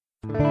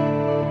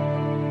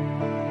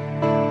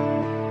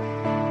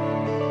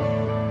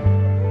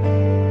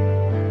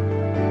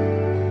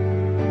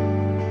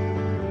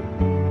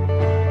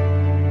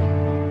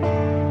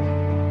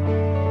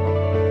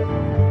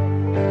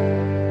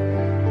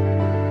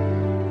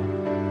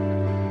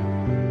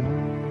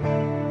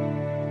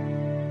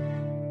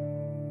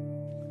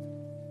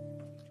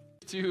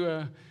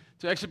to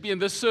actually be in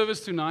this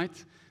service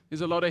tonight.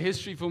 There's a lot of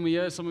history for me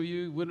here. Some of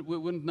you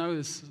wouldn't know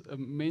this,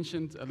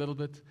 mentioned a little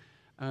bit.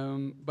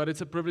 But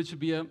it's a privilege to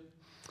be here.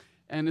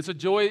 And it's a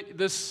joy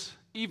this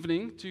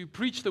evening to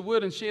preach the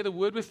word and share the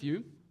word with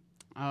you.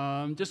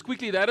 Just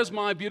quickly, that is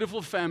my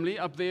beautiful family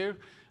up there.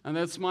 And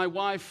that's my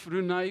wife,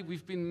 Renee.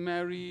 We've been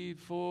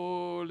married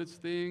for,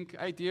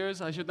 8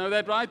 years. I should know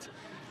that, right?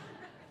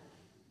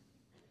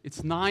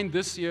 It's 9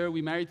 this year.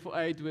 We married for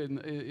 8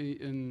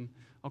 in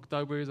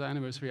October is our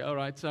anniversary. All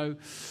right, so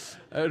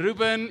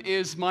Ruben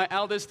is my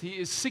eldest. He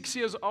is 6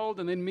 years old,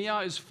 and then Mia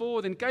is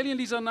 4. Then Kaylee and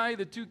Lisa,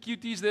 the two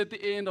cuties there at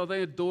the end, are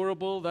they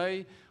adorable?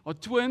 They are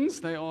twins.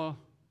 They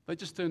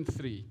just turned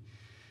 3.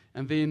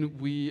 And then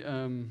we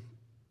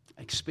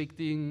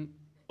expecting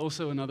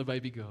also another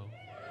baby girl.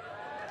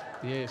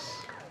 Yes.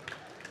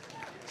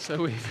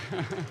 So we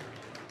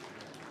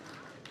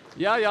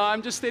yeah,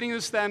 I'm just setting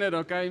the standard,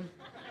 okay?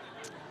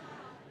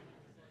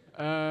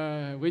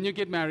 When you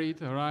get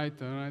married, all right.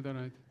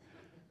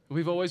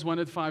 We've always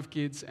wanted 5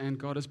 kids, and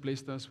God has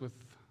blessed us with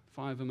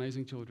 5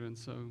 amazing children.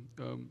 So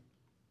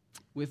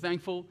we're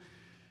thankful,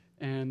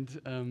 and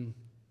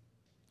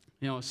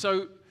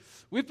so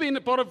we've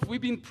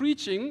been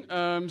preaching.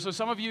 So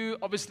some of you,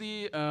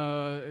 obviously,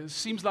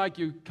 seems like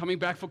you're coming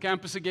back for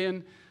campus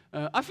again.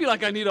 I feel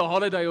like I need a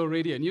holiday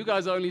already, and you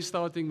guys are only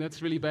starting.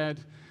 That's really bad.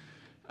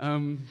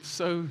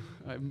 So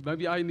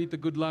maybe I need the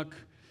good luck.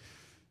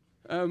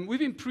 We've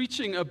been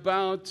preaching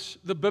about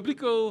the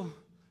biblical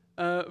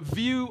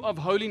view of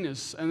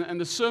holiness,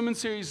 and the sermon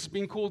series has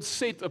been called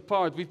Set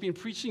Apart. We've been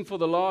preaching for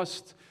the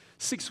last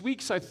 6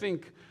 weeks, I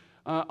think,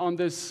 on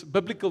this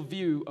biblical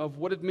view of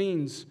what it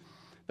means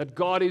that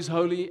God is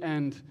holy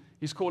and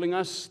He's calling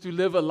us to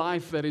live a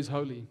life that is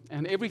holy,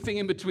 and everything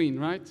in between,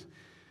 right?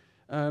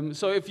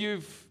 So if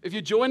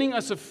you're joining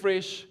us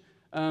afresh,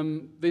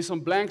 there's some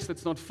blanks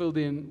that's not filled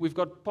in. We've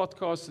got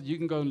podcasts that you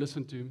can go and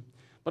listen to.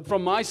 But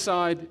from my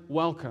side,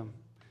 welcome.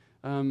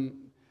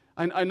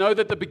 I know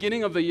that the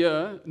beginning of the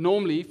year,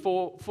 normally,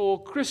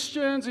 for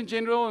Christians in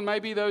general, and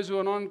maybe those who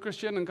are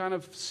non-Christian and kind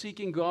of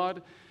seeking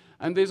God,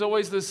 and there's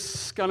always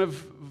this kind of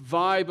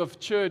vibe of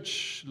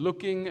church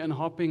looking and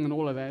hopping and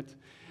all of that.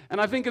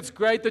 And I think it's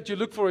great that you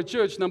look for a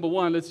church. Number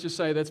one, let's just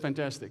say that's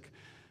fantastic.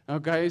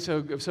 Okay,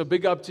 so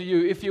big up to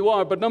you if you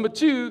are. But number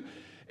 2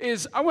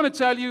 is I want to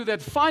tell you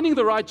that finding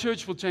the right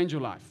church will change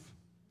your life.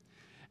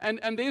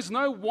 And there's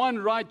no one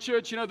right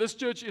church. This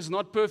church is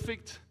not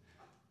perfect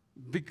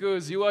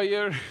because you are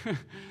here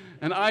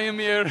and I am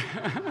here.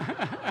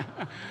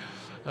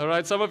 All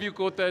right, some of you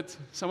caught that.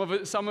 Some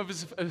of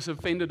us is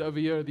offended over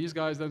here. These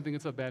guys don't think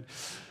it's that bad.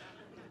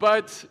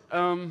 But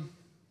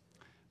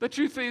the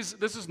truth is,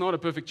 this is not a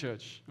perfect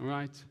church, all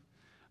right?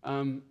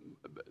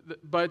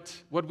 But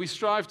what we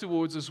strive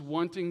towards is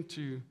wanting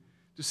to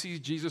see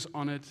Jesus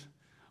honored,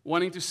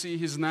 wanting to see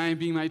His name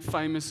being made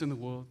famous in the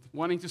world,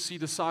 wanting to see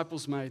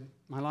disciples made.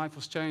 My life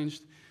was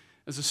changed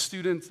as a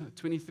student,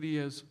 23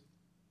 years,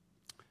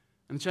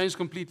 and changed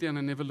completely, and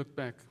I never looked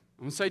back.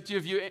 I want to say to you,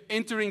 if you're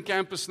entering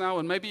campus now,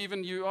 and maybe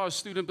even you are a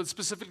student, but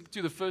specifically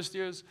to the first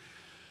years,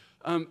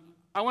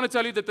 I want to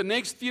tell you that the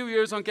next few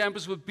years on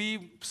campus will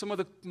be some of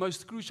the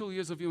most crucial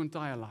years of your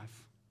entire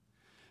life.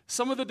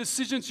 Some of the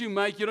decisions you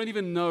make, you don't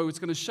even know. It's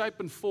going to shape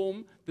and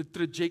form the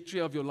trajectory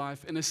of your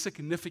life in a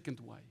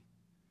significant way.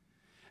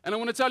 And I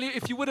want to tell you,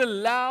 if you would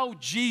allow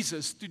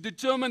Jesus to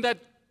determine that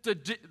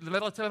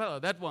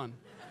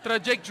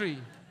trajectory,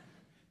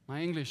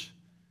 my English,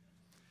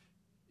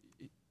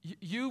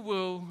 you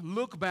will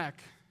look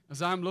back,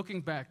 as I'm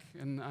looking back,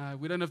 and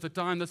we don't have the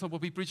time, that's not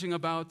what we're preaching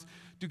about,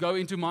 to go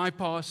into my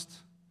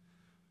past.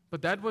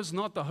 But that was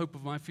not the hope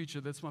of my future.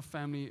 That's my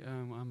family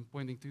I'm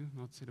pointing to,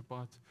 not set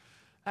apart.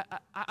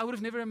 I would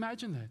have never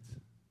imagined that.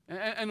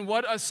 And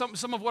what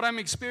some of what I'm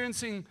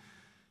experiencing,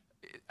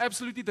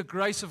 absolutely the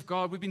grace of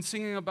God we've been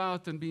singing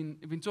about and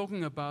been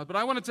talking about. But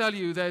I want to tell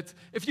you that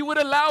if you would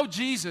allow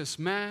Jesus,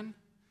 man,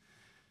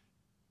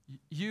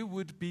 you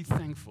would be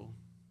thankful.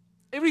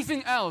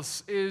 Everything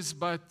else is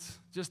but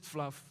just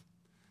fluff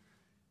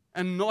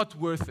and not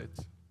worth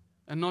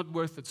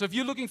it. So if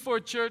you're looking for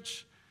a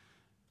church,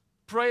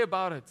 pray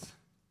about it.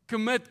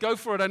 Commit, go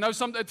for it. I know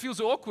it feels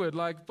awkward,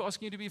 like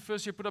asking you to be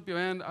first year, put up your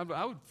hand.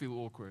 I would feel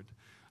awkward.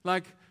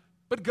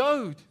 But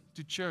go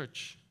to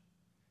church.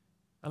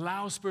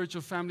 Allow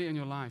spiritual family in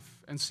your life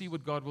and see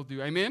what God will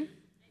do. Amen?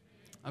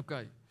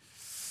 Okay.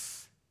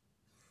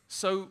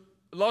 So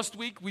last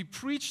week we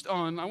preached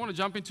on, I want to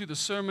jump into the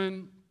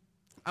sermon.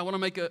 I want to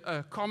make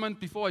a comment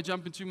before I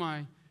jump into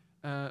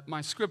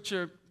my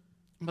scripture.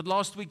 But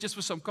last week, just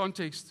for some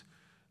context,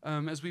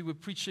 as we were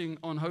preaching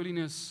on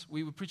holiness,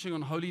 we were preaching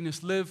on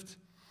Holiness Lived,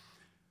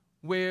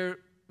 where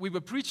we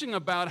were preaching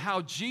about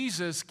how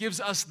Jesus gives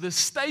us the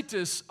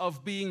status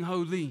of being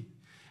holy.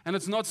 And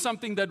it's not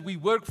something that we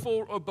work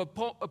for or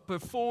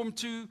perform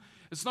to.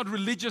 It's not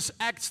religious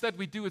acts that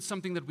we do. It's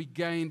something that we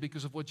gain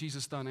because of what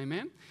Jesus done.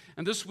 Amen?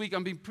 And this week,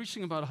 I've been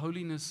preaching about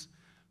holiness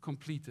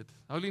completed.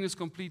 Holiness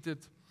completed.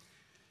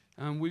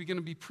 We're going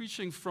to be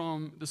preaching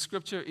from the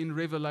scripture in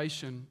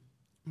Revelation.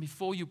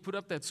 Before you put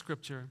up that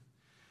scripture,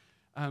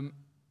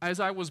 as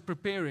I was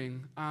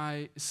preparing,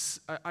 I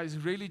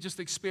really just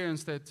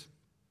experienced that.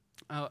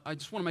 I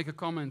just want to make a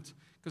comment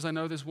because I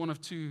know there's one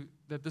of two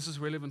that this is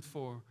relevant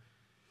for.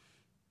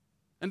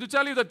 And to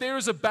tell you that there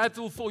is a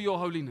battle for your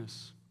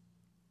holiness.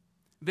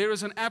 There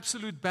is an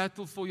absolute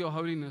battle for your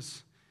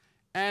holiness.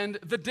 And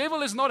the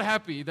devil is not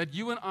happy that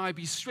you and I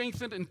be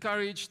strengthened,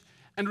 encouraged,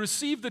 and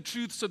receive the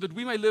truth so that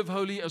we may live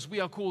holy as we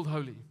are called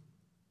holy.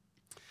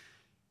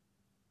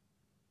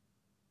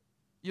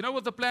 You know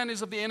what the plan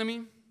is of the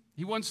enemy?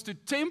 He wants to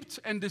tempt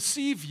and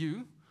deceive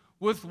you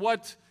with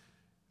what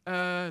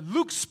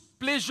looks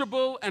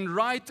pleasurable and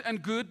right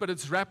and good, but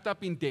it's wrapped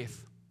up in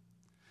death.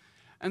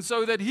 And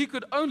so that he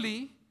could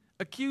only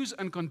accuse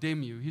and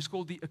condemn you. He's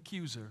called the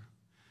accuser.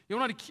 You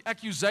know what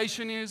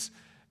accusation is?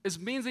 It's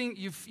meaning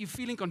you're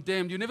feeling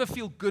condemned. You never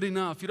feel good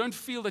enough. You don't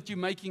feel that you're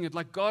making it.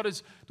 Like God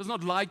does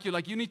not like you.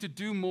 Like you need to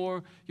do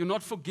more. You're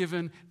not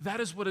forgiven. That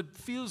is what it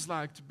feels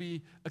like to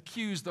be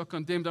accused or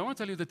condemned. I want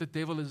to tell you that the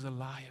devil is a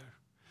liar.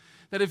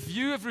 That if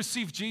you have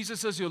received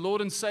Jesus as your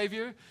Lord and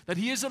Savior, that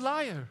He is a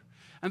liar.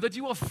 And that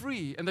you are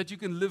free and that you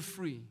can live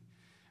free.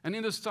 And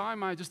in this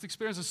time, I just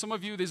experienced that some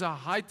of you, there's a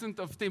heightened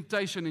of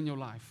temptation in your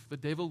life. The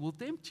devil will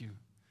tempt you.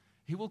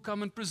 He will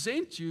come and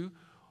present you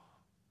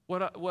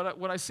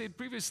what I said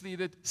previously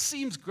that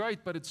seems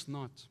great, but it's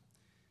not.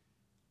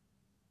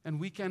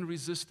 And we can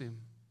resist him.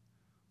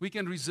 We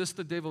can resist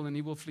the devil and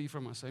he will flee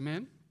from us.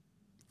 Amen?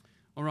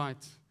 All right.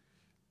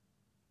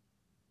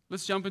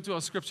 Let's jump into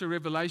our scripture,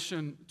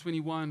 Revelation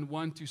 21,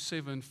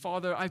 1-7.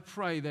 Father, I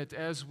pray that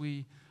as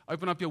we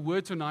open up your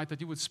word tonight,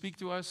 that you would speak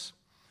to us.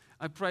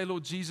 I pray,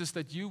 Lord Jesus,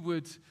 that you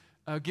would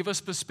give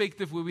us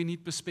perspective where we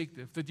need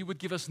perspective, that you would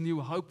give us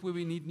new hope where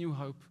we need new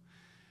hope.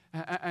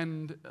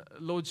 And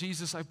Lord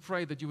Jesus, I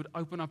pray that you would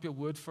open up your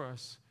word for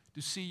us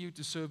to see you,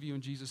 to serve you.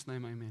 In Jesus'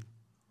 name, amen.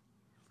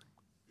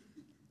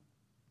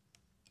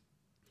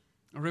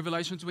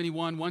 Revelation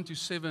 21,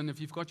 1-7.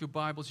 If you've got your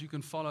Bibles, you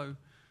can follow,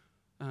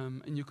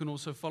 and you can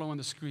also follow on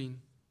the screen.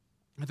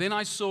 Then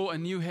I saw a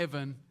new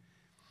heaven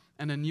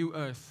and a new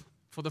earth,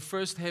 for the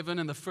first heaven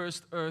and the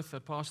first earth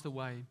had passed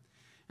away,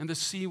 and the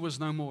sea was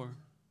no more.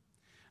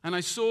 And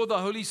I saw the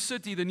holy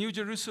city, the new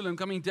Jerusalem,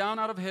 coming down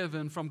out of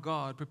heaven from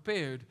God,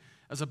 prepared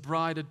as a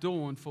bride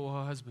adorned for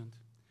her husband.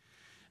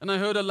 And I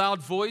heard a loud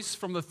voice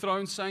from the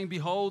throne saying,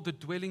 behold, the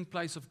dwelling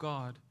place of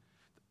God.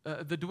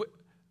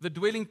 The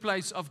dwelling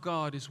place of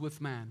God is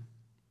with man.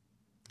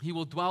 He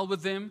will dwell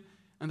with them,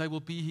 and they will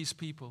be his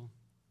people.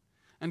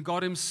 And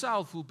God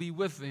himself will be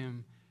with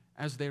them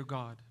as their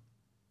God.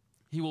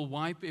 He will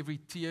wipe every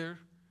tear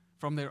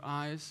from their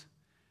eyes,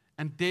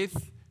 and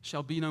death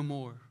shall be no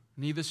more.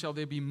 Neither shall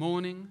there be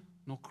mourning,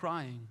 nor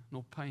crying,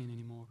 nor pain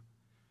anymore.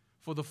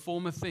 For the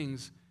former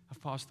things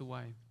have passed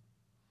away.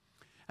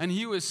 And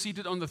he who is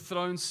seated on the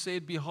throne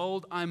said,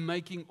 behold, I am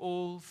making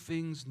all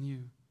things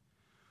new.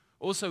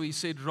 Also he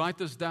said, write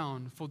this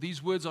down, for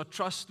these words are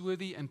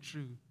trustworthy and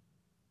true.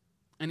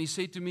 And he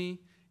said to me,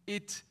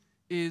 it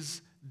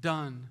is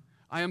done.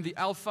 I am the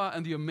Alpha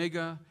and the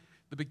Omega,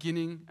 the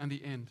beginning and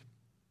the end.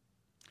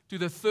 To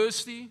the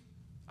thirsty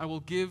I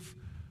will give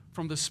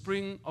from the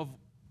spring of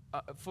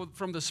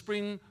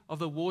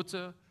the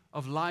water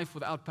of life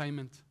without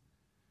payment.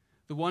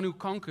 The one who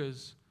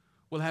conquers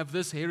will have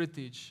this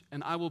heritage,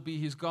 and I will be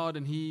his God,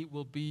 and he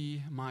will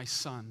be my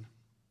son.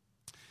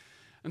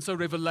 And so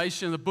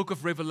Revelation, the book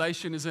of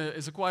Revelation,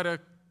 is quite a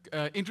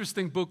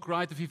interesting book,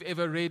 right? If you've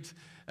ever read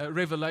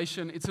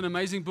Revelation, it's an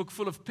amazing book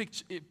full of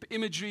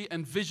imagery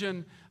and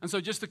vision. And so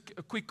just a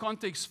quick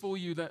context for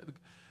you, that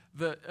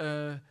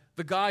the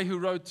guy who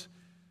wrote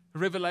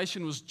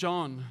Revelation was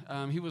John.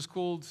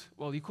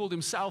 He called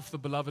himself the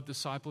beloved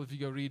disciple. If you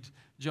go read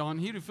John,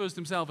 he refers to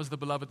himself as the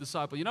beloved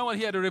disciple. You know what?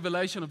 He had a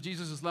revelation of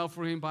Jesus' love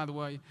for him, by the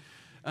way.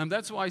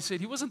 That's why I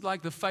said he wasn't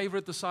like the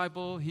favorite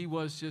disciple. He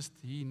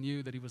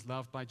knew that he was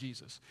loved by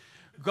Jesus.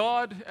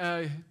 God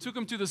took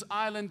him to this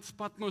island,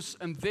 Patmos,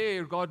 and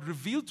there God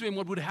revealed to him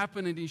what would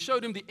happen, and he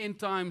showed him the end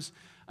times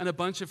and a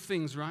bunch of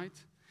things, right?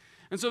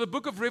 And so the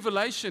book of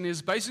Revelation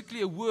is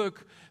basically a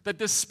work that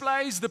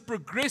displays the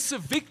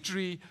progressive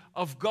victory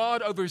of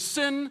God over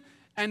sin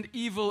and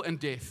evil and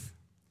death.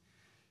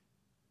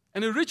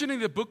 And originally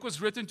the book was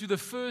written to the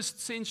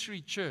first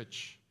century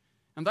church.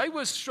 And they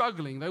were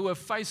struggling. They were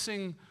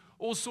facing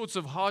all sorts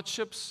of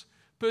hardships,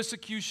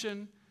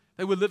 persecution.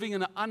 They were living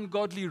in an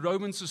ungodly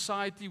Roman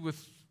society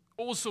with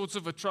all sorts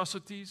of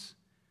atrocities.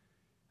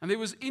 And there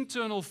was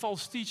internal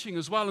false teaching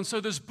as well. And so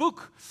this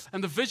book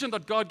and the vision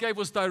that God gave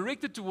was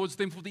directed towards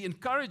them for the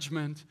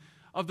encouragement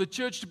of the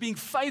church to being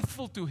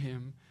faithful to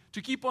Him,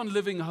 to keep on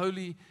living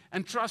holy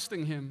and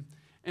trusting Him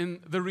in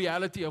the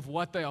reality of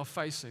what they are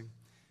facing.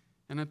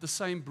 And at the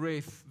same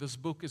breath, this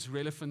book is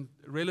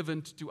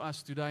relevant to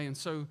us today. And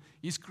so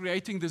he's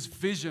creating this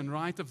vision,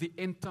 right, of the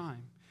end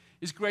time.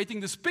 He's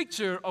creating this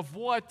picture of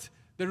what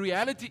the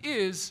reality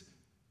is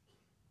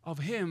of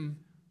him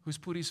who's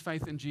put his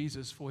faith in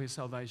Jesus for his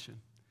salvation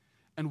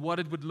and what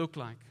it would look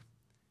like.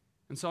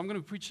 And so I'm going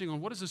to be preaching on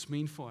what does this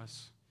mean for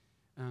us.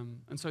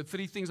 And so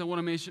 3 things I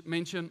want to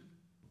mention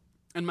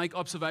and make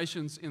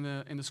observations in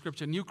the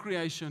scripture. New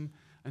creation,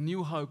 a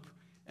new hope,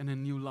 and a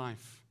new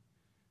life,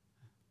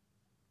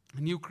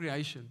 a new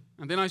creation.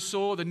 And then I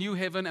saw the new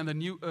heaven and the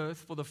new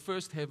earth, for the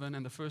first heaven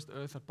and the first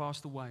earth had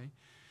passed away,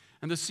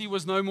 and the sea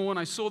was no more. And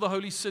I saw the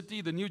holy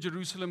city, the new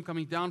Jerusalem,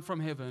 coming down from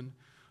heaven,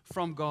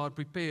 from God,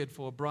 prepared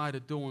for a bride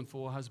adorned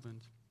for her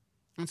husband.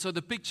 And so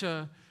the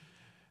picture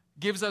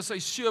gives us a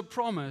sure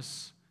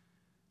promise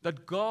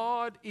that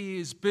God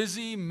is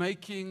busy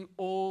making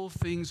all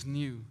things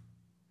new,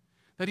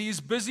 that He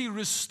is busy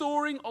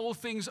restoring all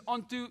things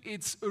onto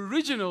its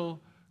original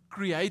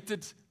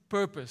created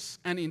purpose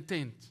and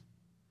intent.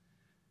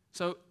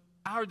 So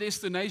our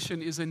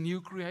destination is a new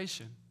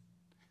creation.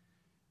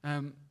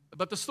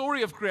 But the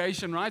story of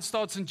creation, right,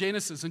 starts in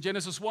Genesis. In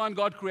Genesis 1,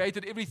 God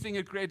created everything.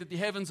 He created the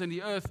heavens and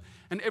the earth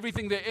and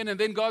everything therein. And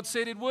then God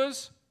said it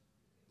was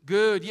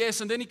good.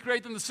 Yes, and then He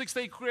created on the sixth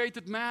day, He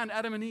created man,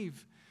 Adam and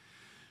Eve.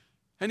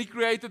 And He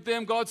created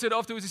them. God said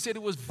afterwards, He said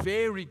it was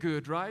very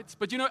good, right?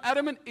 But you know,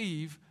 Adam and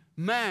Eve,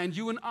 man,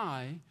 you and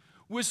I,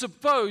 were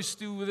supposed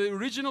to, with the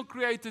original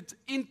created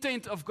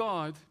intent of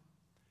God,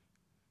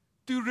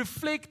 to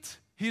reflect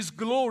His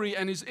glory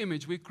and His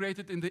image. We're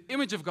created in the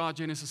image of God,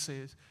 Genesis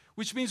says,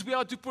 which means we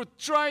are to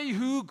portray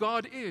who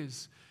God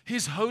is,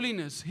 His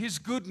holiness, His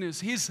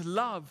goodness, His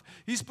love,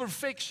 His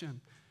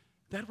perfection.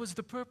 That was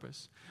the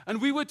purpose.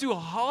 And we were to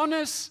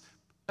harness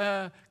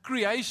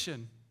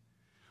creation,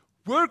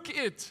 work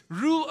it,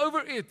 rule over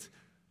it,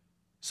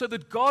 so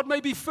that God may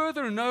be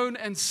further known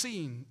and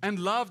seen and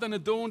loved and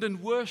adorned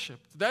and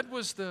worshipped. That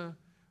was the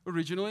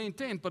original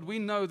intent. But we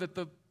know that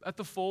at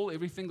the fall,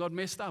 everything got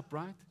messed up,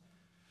 right?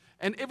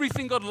 And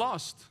everything got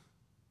lost.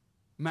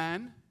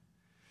 Man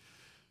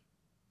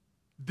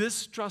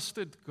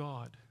distrusted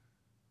God,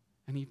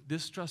 and he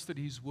distrusted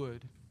His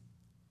word.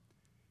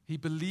 He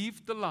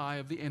believed the lie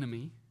of the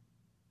enemy,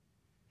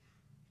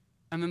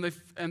 and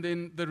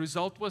then the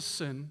result was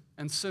sin,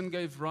 and sin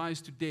gave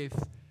rise to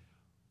death,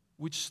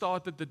 which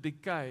started the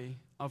decay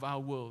of our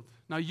world.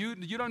 Now, you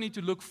don't need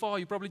to look far.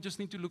 You probably just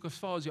need to look as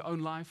far as your own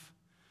life,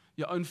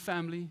 your own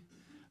family,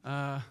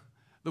 the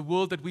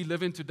world that we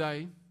live in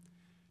today,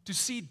 to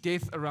see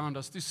death around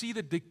us, to see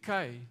the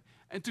decay,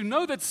 and to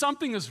know that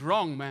something is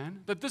wrong,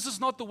 man, that this is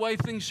not the way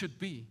things should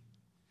be.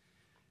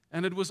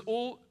 And it was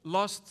all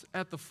lost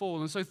at the fall.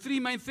 And so 3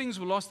 main things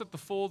were lost at the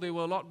fall. There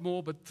were a lot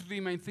more, but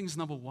 3 main things.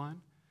 Number 1,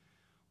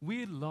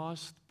 we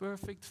lost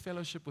perfect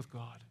fellowship with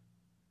God.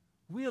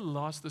 We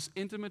lost this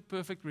intimate,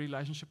 perfect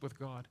relationship with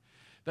God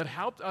that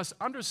helped us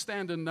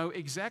understand and know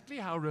exactly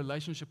how a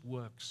relationship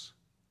works.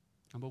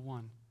 Number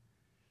 1.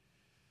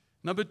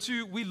 Number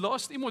 2, we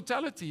lost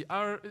immortality,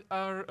 our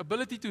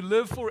ability to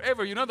live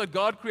forever. You know that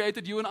God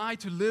created you and I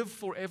to live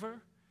forever?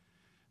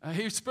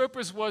 His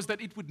purpose was that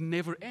it would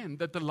never end,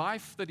 that the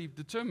life that He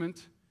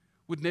determined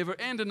would never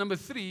end. And number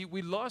 3,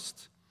 we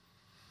lost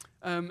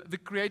the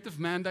creative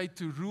mandate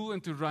to rule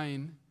and to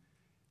reign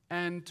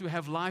and to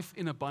have life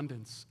in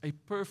abundance, a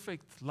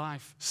perfect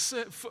life,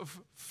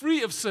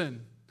 free of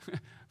sin,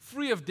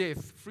 free of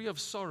death, free of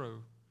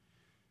sorrow.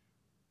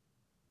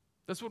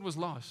 That's what was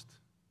lost.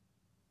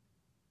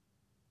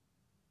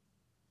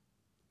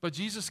 But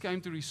Jesus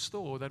came to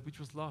restore that which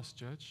was lost,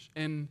 church.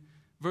 In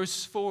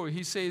verse 4,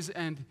 He says,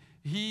 "And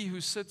He who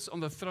sits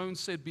on the throne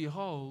said,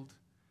 Behold,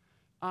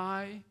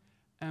 I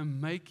am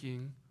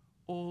making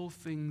all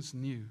things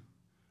new."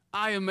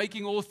 I am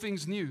making all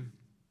things new.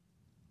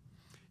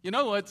 You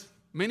know what?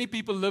 Many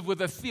people live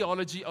with a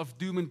theology of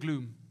doom and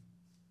gloom.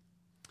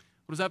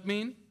 What does that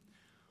mean?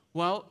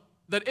 Well,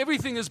 that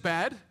everything is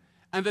bad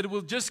and that it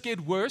will just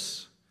get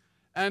worse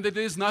and that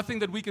there's nothing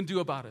that we can do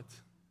about it.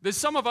 There's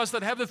some of us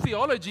that have the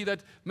theology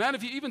that, man,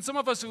 if you even some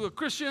of us who are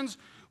Christians,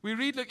 we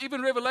read like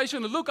even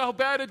Revelation, and look how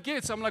bad it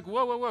gets. I'm like,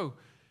 whoa.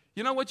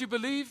 You know what you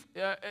believe?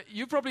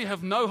 You probably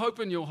have no hope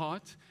in your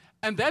heart.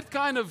 And that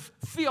kind of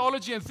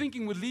theology and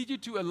thinking would lead you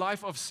to a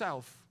life of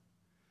self.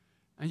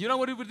 And you know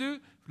what it would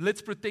do?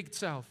 Let's protect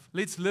self.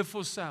 Let's live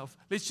for self.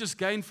 Let's just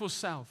gain for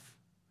self.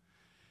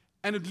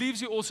 And it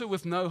leaves you also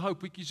with no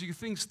hope because you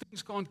think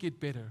things can't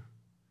get better.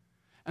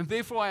 And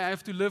therefore I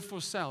have to live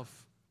for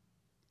self.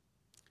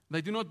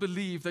 They do not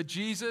believe that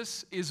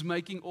Jesus is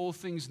making all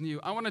things new.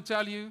 I want to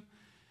tell you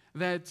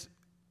that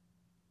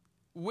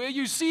where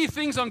you see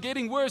things are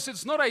getting worse,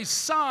 it's not a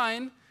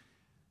sign.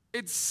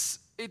 It's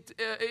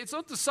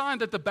not the sign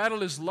that the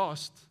battle is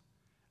lost.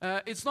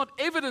 It's not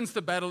evidence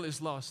the battle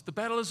is lost. The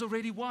battle is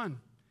already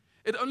won.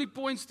 It only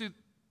points to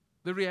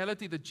the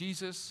reality that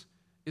Jesus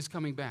is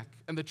coming back.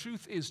 And the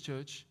truth is,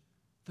 church,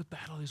 the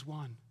battle is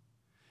won.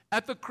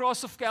 At the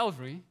cross of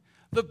Calvary,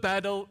 the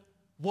battle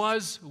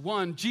was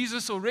won.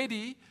 Jesus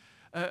already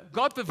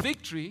got the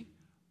victory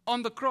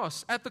on the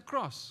cross, at the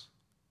cross.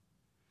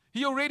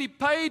 He already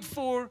paid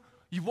for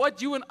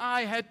what you and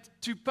I had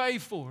to pay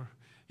for.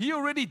 He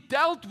already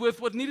dealt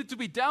with what needed to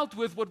be dealt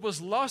with, what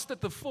was lost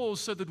at the fall,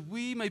 so that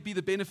we may be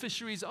the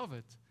beneficiaries of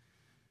it.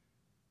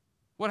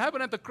 What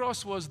happened at the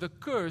cross was the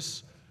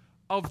curse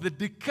of the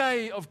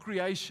decay of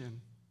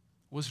creation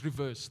was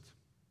reversed.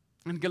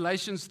 In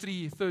Galatians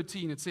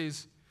 3:13 it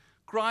says,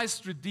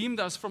 Christ redeemed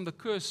us from the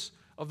curse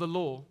of the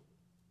law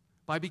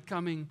by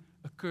becoming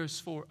a curse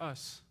for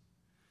us.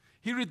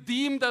 He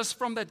redeemed us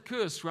from that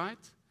curse, right?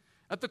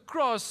 At the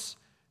cross,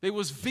 there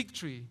was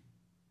victory.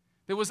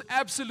 There was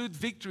absolute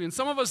victory. And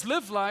some of us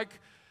live like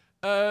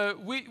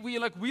we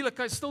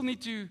still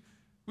need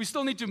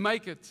to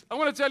make it. I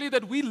want to tell you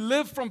that we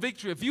live from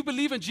victory. If you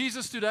believe in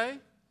Jesus today,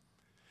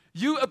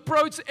 you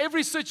approach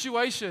every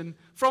situation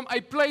from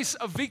a place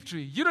of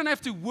victory. You don't have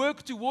to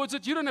work towards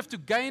it. You don't have to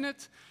gain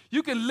it.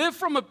 You can live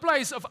from a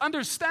place of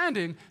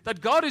understanding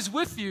that God is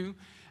with you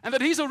and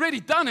that He's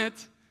already done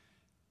it,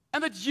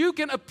 and that you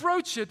can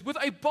approach it with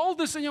a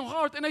boldness in your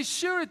heart and a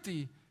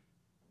surety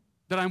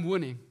that I'm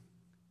winning.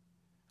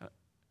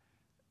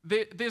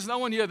 There's no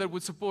one here that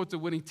would support a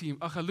winning team.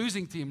 A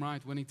losing team,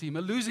 right? Winning team.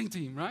 A losing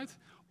team, right?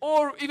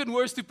 Or even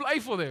worse, to play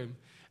for them.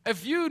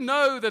 If you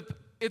know that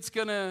it's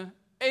going to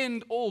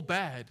end all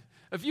bad,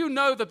 if you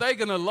know that they're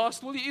going to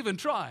lose, will you even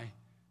try?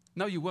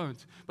 No, you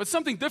won't. But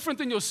something different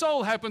in your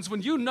soul happens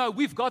when you know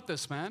we've got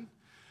this, man.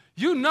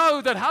 You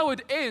know that how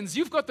it ends.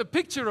 You've got the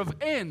picture of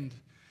end.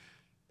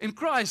 In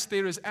Christ,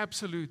 there is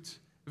absolute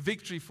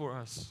victory for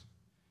us.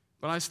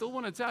 But I still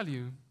want to tell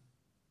you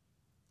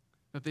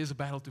that there's a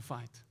battle to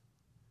fight.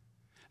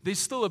 There's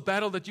still a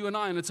battle that you and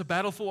I, and it's a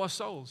battle for our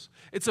souls.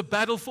 It's a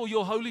battle for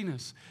your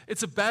holiness.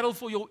 It's a battle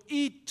for your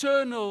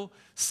eternal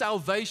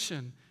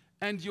salvation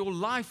and your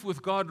life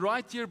with God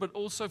right here, but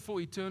also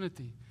for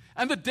eternity.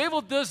 And the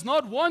devil does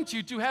not want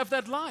you to have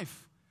that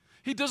life.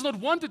 He does not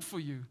want it for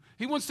you.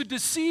 He wants to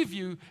deceive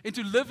you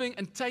into living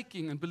and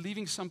taking and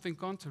believing something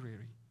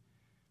contrary.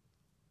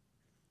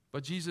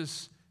 But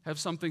Jesus has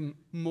something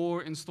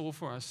more in store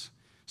for us.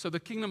 So the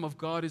kingdom of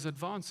God is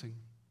advancing.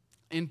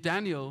 In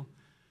Daniel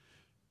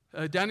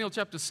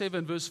chapter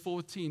 7, verse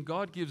 14,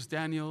 God gives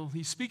Daniel,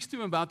 He speaks to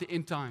him about the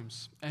end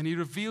times, and He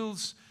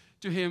reveals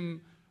to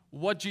him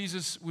what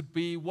Jesus would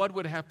be, what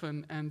would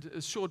happen, and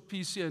a short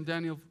piece here in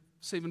Daniel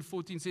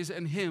 7:14 says,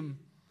 and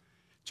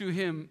to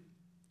him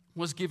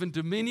was given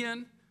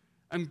dominion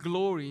and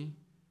glory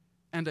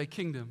and a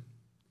kingdom,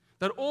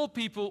 that all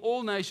people,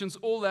 all nations,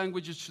 all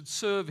languages should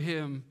serve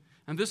Him,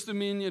 and this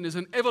dominion is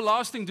an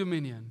everlasting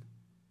dominion,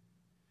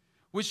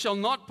 which shall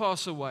not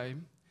pass away,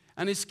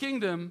 and His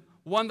kingdom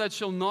one that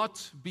shall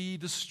not be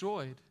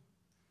destroyed.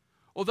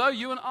 Although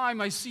you and I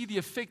may see the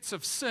effects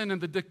of sin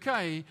and the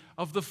decay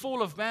of the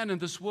fall of man in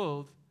this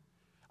world,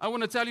 I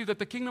want to tell you that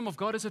the kingdom of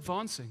God is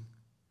advancing.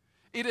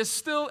 It is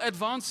still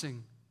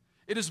advancing.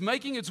 It is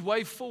making its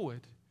way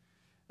forward.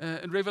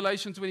 In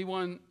Revelation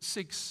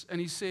 21:6, and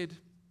He said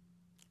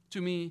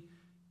to me,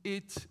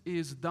 it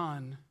is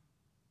done.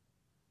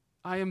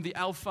 I am the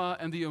Alpha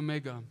and the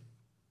Omega.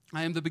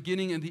 I am the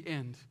beginning and the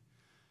end.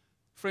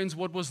 Friends,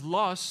 what was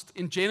lost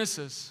in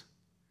Genesis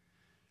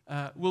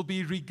will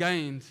be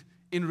regained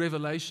in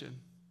Revelation.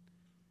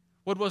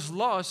 What was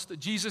lost,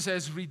 Jesus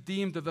has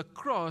redeemed. At the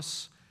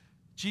cross,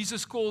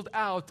 Jesus called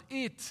out,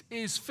 it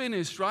is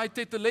finished, right?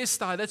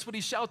 Tetelestai, that's what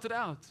He shouted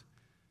out.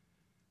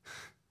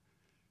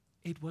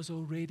 It was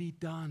already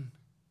done.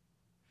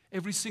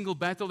 Every single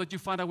battle that you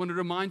fight, I want to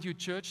remind you,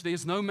 church,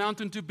 there's no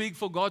mountain too big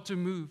for God to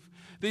move.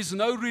 There's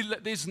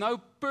no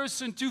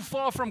person too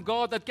far from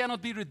God that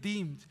cannot be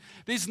redeemed.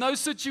 There's no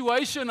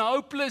situation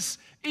hopeless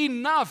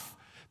enough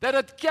that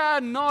it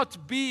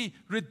cannot be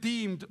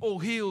redeemed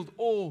or healed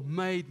or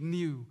made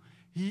new.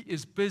 He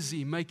is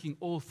busy making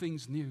all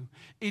things new.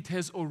 It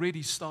has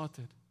already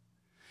started.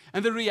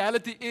 And the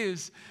reality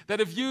is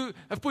that if you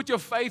have put your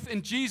faith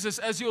in Jesus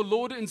as your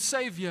Lord and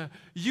Savior,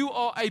 you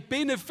are a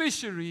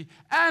beneficiary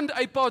and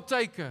a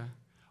partaker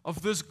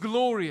of this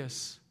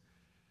gloriousness,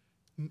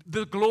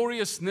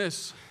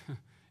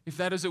 if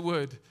that is a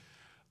word,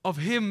 of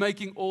Him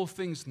making all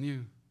things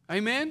new.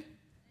 Amen?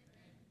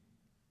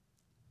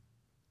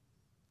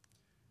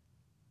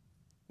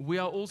 We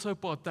are also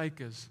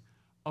partakers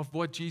of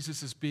what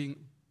Jesus is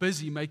being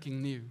busy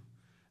making new.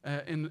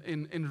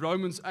 In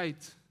Romans 8,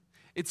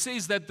 it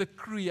says that the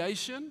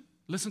creation,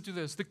 listen to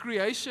this, the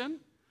creation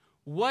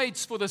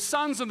waits for the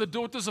sons and the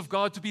daughters of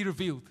God to be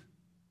revealed.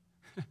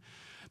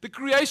 The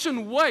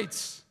creation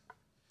waits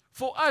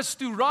for us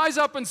to rise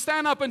up and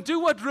stand up and do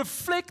what?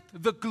 Reflect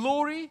the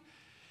glory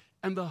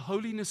and the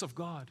holiness of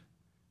God.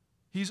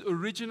 His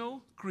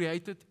original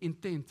created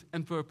intent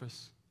and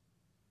purpose.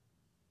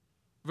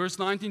 Verse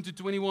 19 to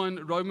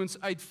 21, Romans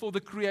 8, for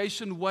the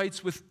creation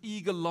waits with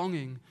eager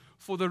longing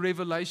for the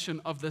revelation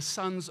of the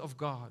sons of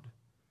God.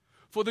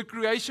 For the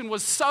creation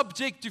was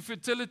subject to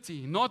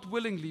fertility, not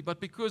willingly, but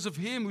because of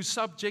Him who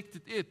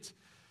subjected it,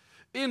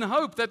 in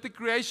hope that the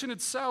creation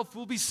itself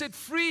will be set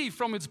free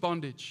from its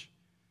bondage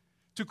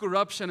to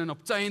corruption and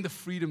obtain the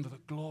freedom of the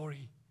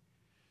glory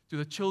to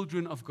the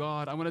children of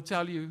God. I want to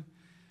tell you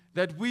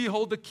that we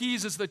hold the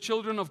keys as the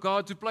children of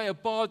God to play a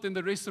part in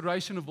the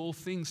restoration of all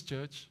things,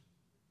 church.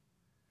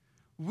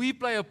 We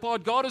play a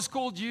part. God has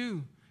called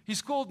you.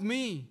 He's called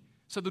me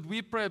so that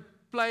we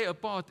play a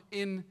part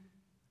in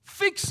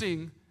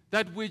fixing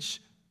that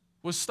which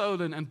was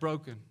stolen and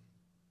broken.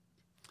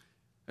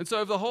 And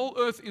so if the whole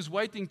earth is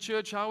waiting,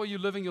 church, how are you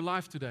living your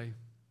life today?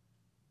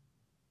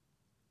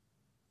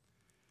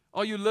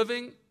 Are you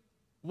living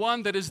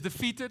one that is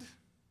defeated?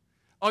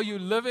 Are you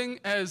living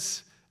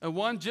as a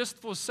one just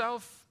for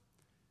self?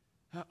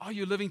 are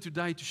you living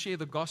today to share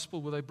the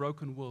gospel with a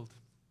broken world?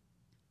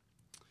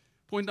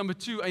 Point number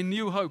 2, a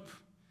new hope.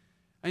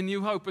 A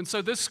new hope. And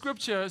so this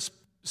scripture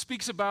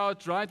speaks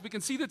about, right, we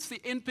can see that's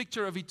the end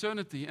picture of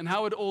eternity and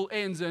how it all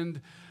ends.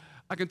 And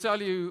I can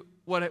tell you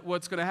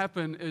what's going to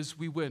happen is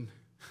we win.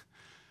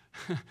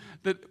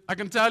 That I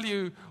can tell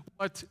you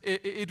what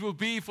it will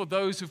be for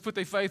those who put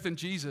their faith in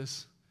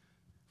Jesus,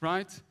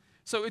 right?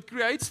 So it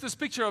creates this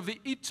picture of the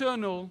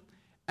eternal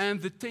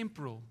and the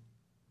temporal.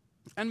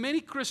 And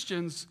many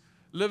Christians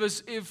live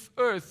as if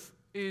earth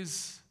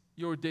is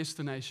your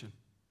destination,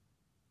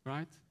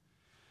 right?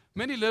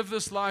 Many live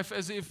this life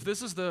as if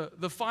this is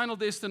the final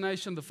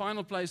destination, the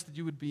final place that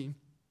you would be.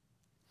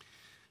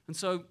 And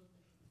so,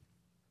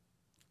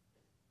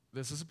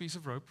 this is a piece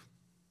of rope.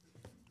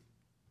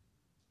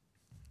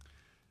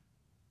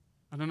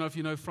 I don't know if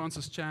you know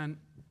Francis Tshwane.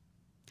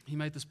 He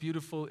made this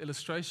beautiful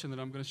illustration that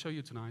I'm going to show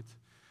you tonight.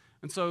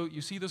 And so,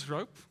 you see this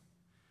rope.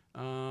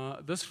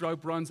 This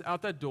rope runs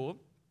out that door.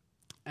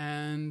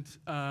 And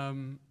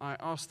I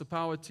asked the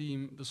power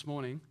team this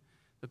morning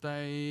that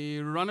they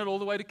run it all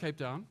the way to Cape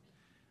Town.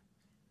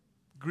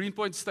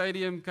 Greenpoint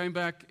Stadium came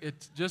back.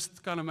 It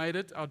just kind of made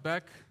it out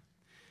back.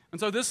 And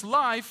so this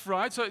life,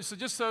 right, so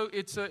just so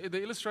it's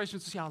the illustration,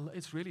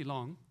 it's really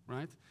long,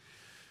 right?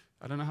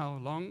 I don't know how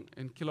long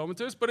in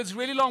kilometers, but it's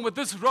really long. But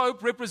this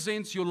rope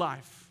represents your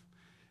life.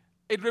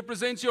 It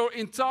represents your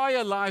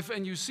entire life.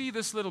 And you see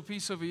this little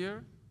piece over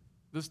here,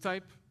 this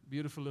tape,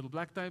 beautiful little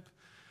black tape,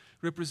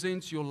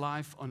 represents your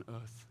life on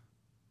earth.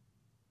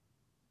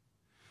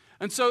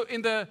 And so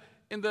in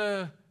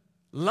the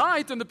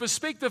light and the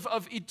perspective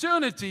of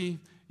eternity,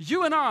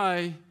 you and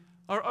I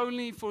are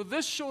only for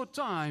this short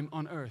time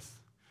on earth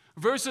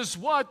versus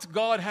what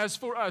God has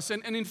for us.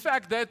 And in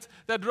fact,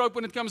 that rope,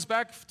 when it comes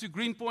back to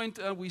Greenpoint,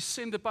 we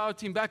send the power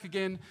team back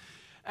again,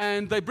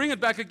 and they bring it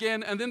back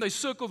again, and then they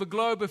circle the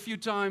globe a few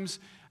times,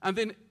 and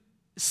then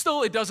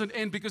still it doesn't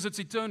end because it's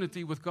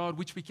eternity with God,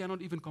 which we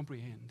cannot even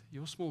comprehend.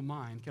 Your small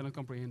mind cannot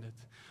comprehend it.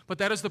 But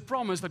that is the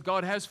promise that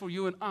God has for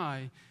you and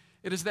I.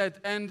 It is that,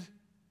 and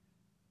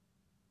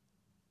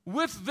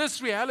with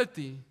this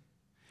reality,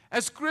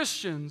 as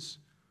Christians,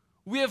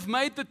 we have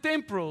made the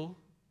temporal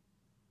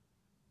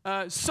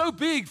so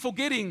big,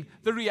 forgetting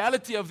the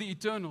reality of the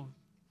eternal.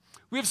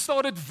 We have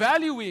started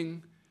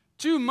valuing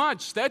too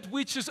much that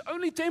which is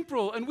only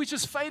temporal and which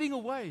is fading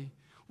away.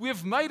 We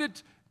have made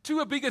it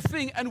to a bigger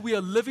thing, and we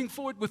are living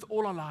for it with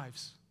all our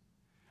lives.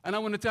 And I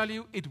want to tell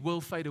you, it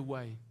will fade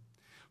away.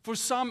 For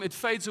some, it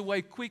fades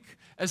away quick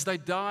as they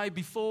die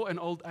before an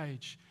old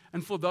age.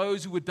 And for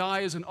those who would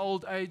die as an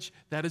old age,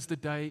 that is the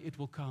day it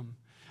will come.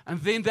 And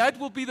then that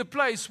will be the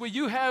place where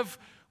you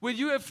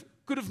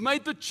could have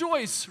made the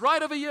choice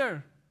right over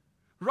here.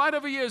 Right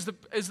over here is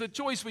the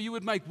choice where you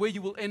would make where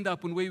you will end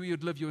up and where you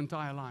would live your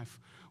entire life.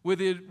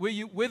 Whether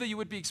you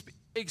would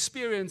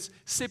experience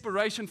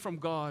separation from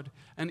God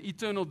and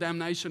eternal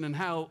damnation in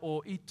hell,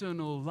 or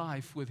eternal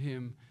life with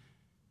Him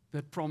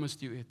that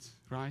promised you it,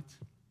 right?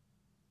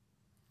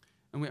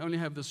 And we only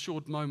have this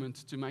short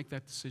moment to make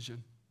that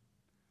decision.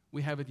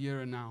 We have it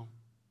here and now.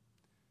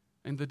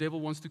 And the devil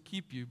wants to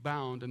keep you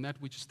bound in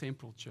that which is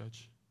temporal,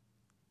 church.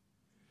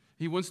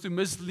 He wants to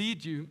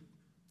mislead you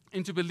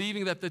into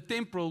believing that the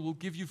temporal will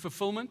give you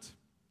fulfillment,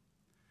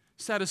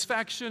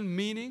 satisfaction,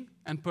 meaning,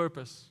 and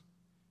purpose.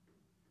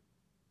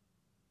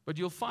 But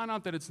you'll find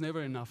out that it's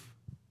never enough.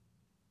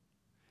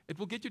 It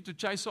will get you to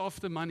chase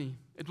after money.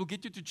 It will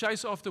get you to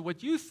chase after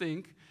what you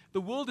think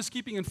the world is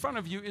keeping in front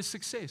of you is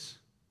success.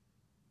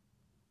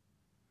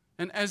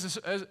 And as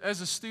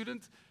a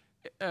student,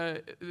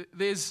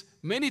 there's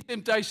many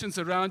temptations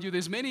around you.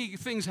 There's many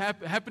things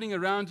happening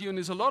around you, and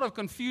there's a lot of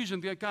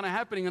confusion kind of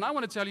happening. And I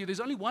want to tell you,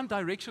 there's only one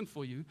direction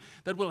for you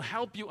that will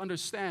help you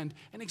understand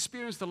and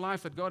experience the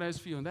life that God has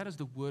for you, and that is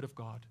the Word of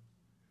God.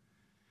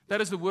 That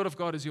is the Word of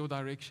God as your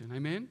direction.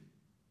 Amen?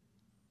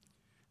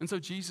 And so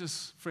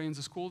Jesus, friends,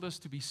 has called us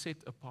to be set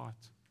apart.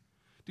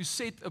 To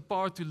set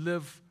apart, to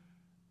live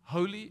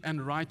holy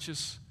and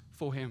righteous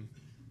for Him.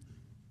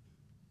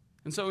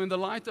 And so in the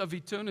light of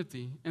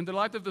eternity, in the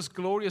light of this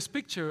glorious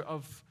picture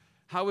of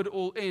how it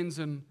all ends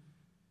and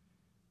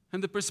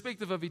the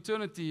perspective of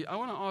eternity, I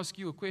want to ask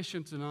you a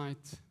question tonight.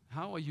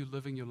 How are you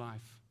living your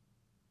life?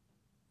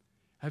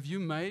 Have you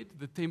made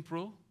the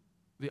temporal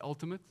the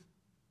ultimate?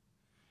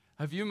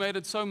 Have you made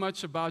it so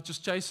much about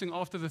just chasing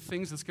after the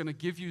things that's going to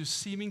give you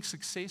seeming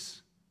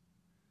success?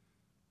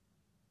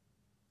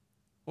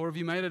 Or have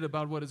you made it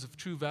about what is of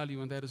true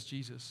value, and that is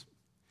Jesus?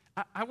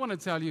 I want to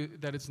tell you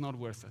that it's not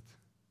worth it.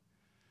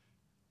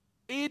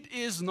 It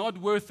is not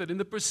worth it. In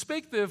the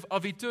perspective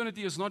of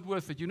eternity, it's not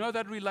worth it. You know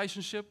that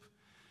relationship,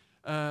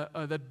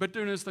 that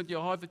bitterness that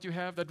your heart that you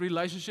have, that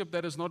relationship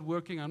that is not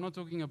working. I'm not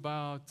talking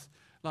about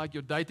like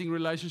your dating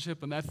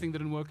relationship and that thing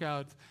didn't work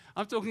out.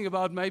 I'm talking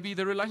about maybe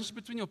the relationship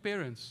between your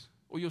parents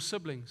or your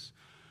siblings,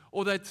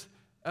 or that,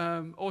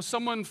 or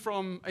someone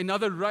from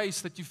another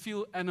race that you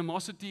feel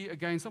animosity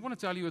against. I want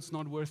to tell you it's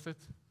not worth it.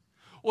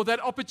 Or that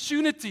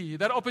opportunity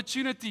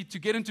to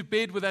get into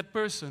bed with that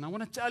person. I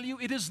want to tell you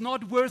it is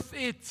not worth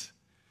it.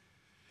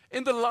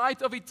 In the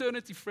light of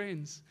eternity,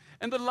 friends.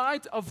 In the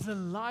light of the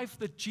life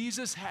that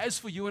Jesus has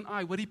for you and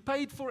I, what He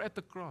paid for at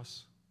the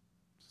cross,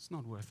 it's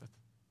not worth it.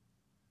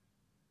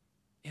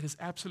 It is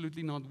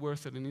absolutely not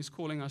worth it, and He's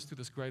calling us to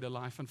this greater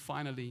life. And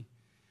finally,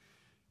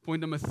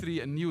 point number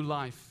 3, a new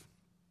life.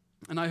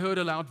 And I heard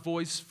a loud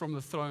voice from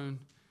the throne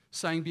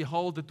saying,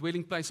 "Behold, the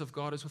dwelling place of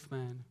God is with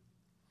man,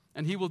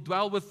 and He will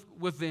dwell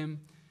with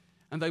them,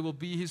 and they will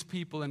be His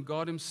people, and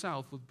God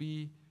Himself will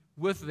be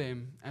with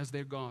them as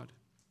their God."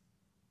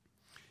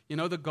 You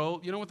know the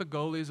goal. You know what the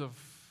goal is of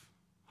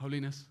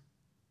holiness?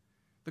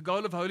 The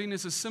goal of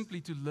holiness is simply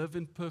to live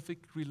in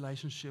perfect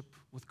relationship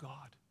with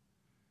God.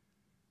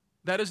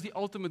 That is the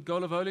ultimate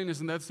goal of holiness,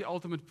 and that's the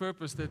ultimate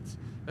purpose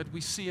that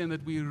we see and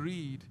that we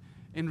read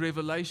in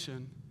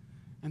Revelation.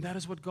 And that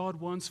is what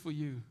God wants for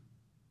you.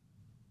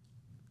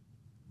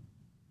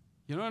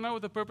 You don't know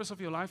what the purpose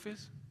of your life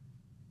is?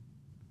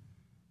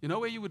 You know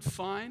where you would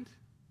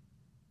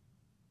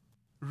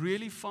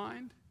really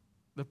find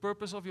the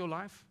purpose of your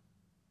life?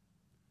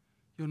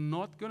 You're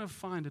not going to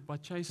find it by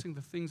chasing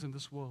the things in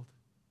this world.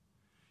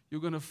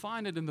 You're going to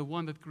find it in the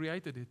one that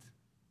created it,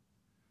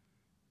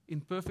 in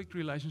perfect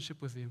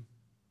relationship with Him.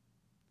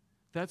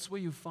 That's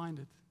where you find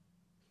it.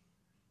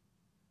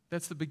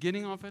 That's the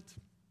beginning of it,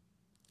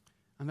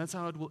 and that's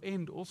how it will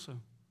end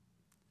also.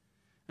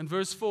 And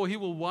verse 4, He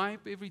will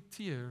wipe every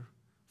tear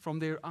from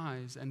their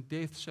eyes, and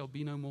death shall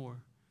be no more.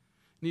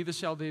 Neither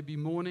shall there be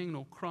mourning,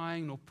 nor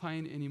crying, nor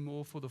pain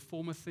anymore, for the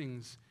former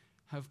things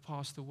have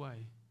passed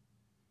away.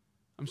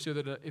 I'm sure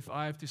that if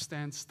I have to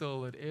stand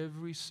still at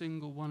every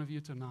single one of you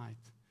tonight,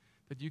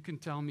 that you can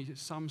tell me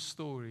some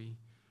story,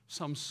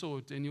 some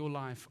sort in your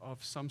life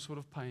of some sort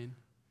of pain,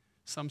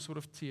 some sort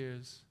of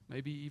tears,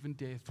 maybe even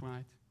death,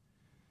 right?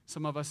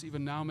 Some of us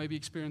even now may be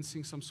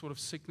experiencing some sort of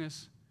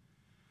sickness.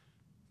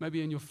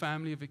 Maybe in your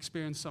family have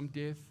experienced some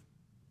death.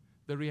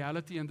 The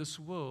reality in this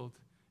world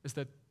is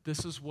that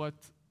this is what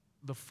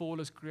the fall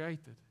has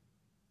created.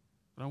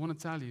 But I want to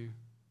tell you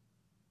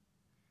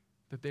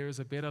that there is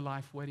a better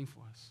life waiting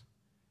for us.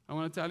 I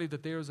want to tell you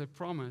that there is a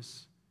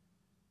promise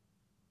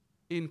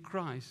in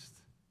Christ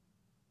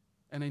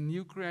and a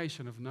new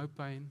creation of no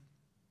pain,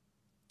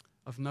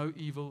 of no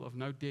evil, of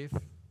no death,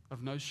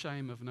 of no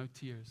shame, of no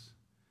tears.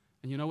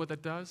 And you know what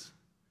that does?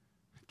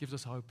 It gives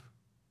us hope.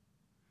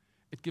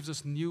 It gives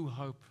us new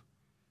hope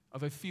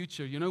of a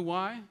future. You know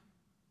why?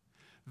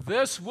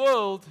 This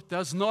world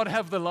does not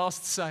have the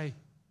last say.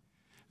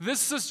 This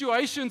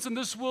situations in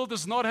this world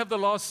does not have the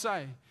last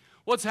say.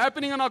 What's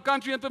happening in our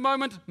country at the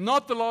moment,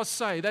 not the last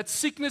say. That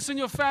sickness in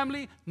your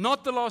family,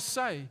 not the last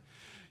say.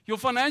 Your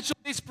financial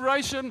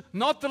desperation,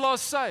 not the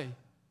last say.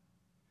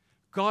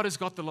 God has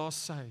got the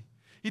last say.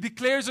 He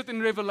declares it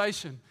in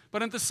Revelation.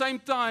 But at the same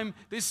time,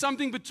 there's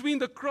something between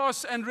the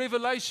cross and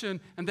Revelation,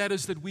 and that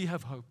is that we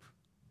have hope.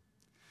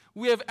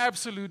 We have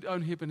absolute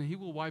own hope, and He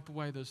will wipe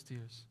away those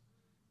tears.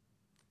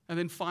 And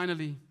then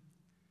finally,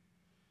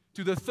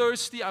 to the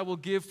thirsty I will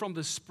give from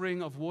the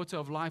spring of water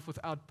of life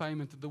without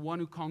payment. The one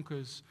who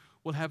conquers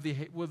will have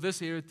this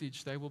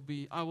heritage. I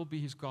will be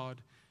his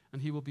God,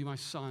 and he will be my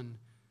son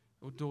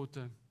or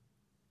daughter.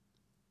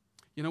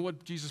 You know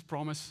what Jesus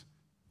promised?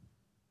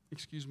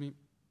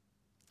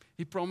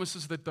 He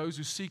promises that those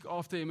who seek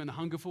after Him and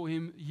hunger for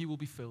Him, He will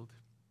be filled.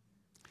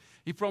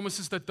 He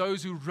promises that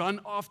those who run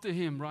after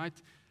Him, right?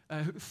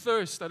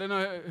 Thirst. I don't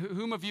know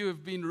whom of you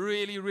have been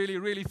really, really,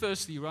 really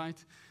thirsty, right?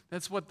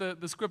 That's what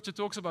the scripture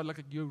talks about.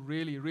 Like you're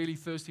really, really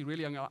thirsty,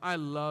 really hungry. I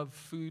love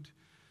food.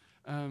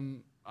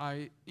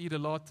 I eat a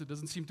lot. It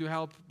doesn't seem to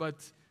help, but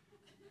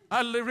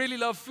I really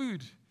love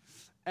food.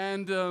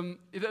 And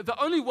the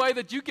only way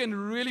that you can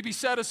really be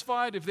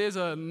satisfied if there's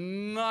a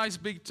nice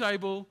big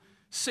table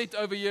set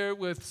over here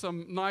with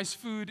some nice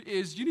food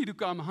is you need to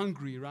come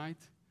hungry, right?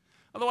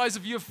 Otherwise,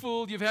 if you're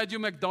full, you've had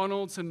your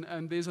McDonald's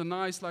and there's a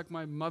nice, like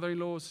my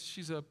mother-in-law,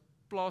 she's a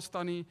plaas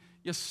tannie.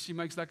 Yes, she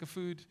makes like a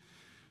food.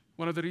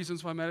 One of the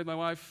reasons why I married my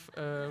wife.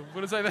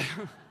 What is that?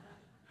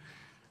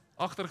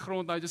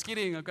 Achtergrond. No, just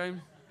kidding, okay?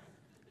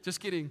 Just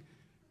kidding.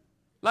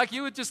 Like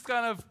you would just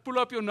kind of pull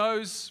up your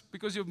nose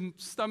because your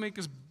stomach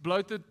is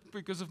bloated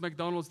because of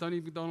McDonald's. Don't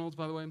eat McDonald's,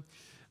 by the way.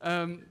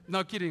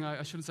 No, kidding.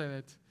 I shouldn't say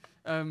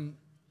that.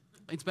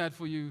 It's bad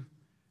for you.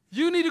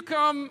 You need to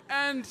come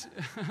and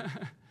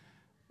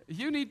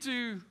you need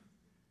to,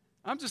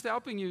 I'm just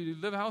helping you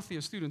live healthier,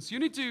 students. You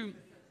need to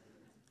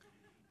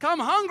come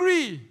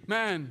hungry,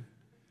 man,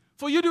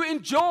 for you to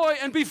enjoy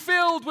and be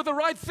filled with the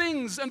right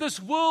things. And this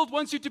world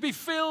wants you to be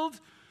filled.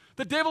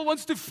 The devil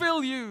wants to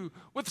fill you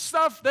with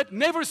stuff that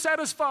never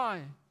satisfy.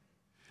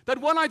 That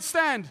one-night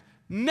stand,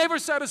 never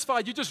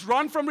satisfied. You just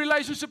run from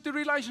relationship to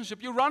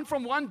relationship. You run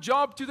from one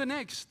job to the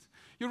next.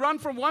 You run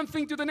from one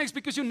thing to the next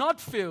because you're not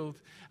filled.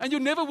 And you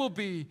never will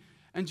be.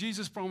 And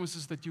Jesus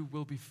promises that you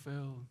will be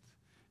filled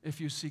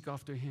if you seek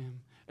after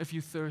Him, if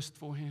you thirst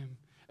for Him,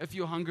 if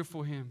you hunger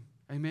for Him.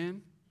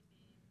 Amen?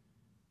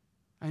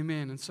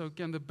 Amen. And so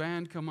can the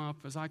band come up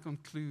as I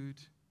conclude?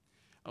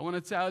 I want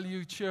to tell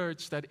you,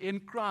 church, that in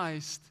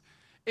Christ,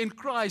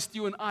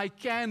 you and I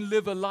can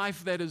live a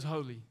life that is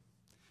holy.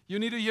 You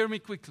need to hear me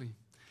quickly.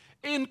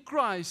 In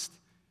Christ,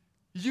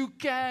 You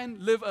can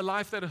live a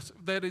life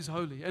that is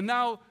holy. And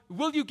now,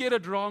 will you get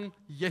it wrong?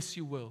 Yes,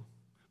 you will.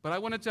 But I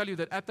want to tell you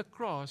that at the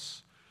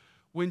cross,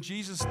 when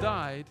Jesus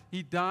died,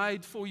 He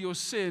died for your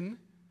sin.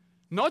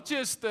 Not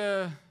just,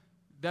 that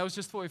was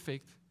just for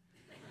effect.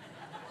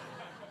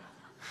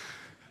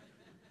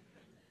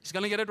 He's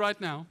going to get it right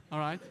now, all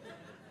right?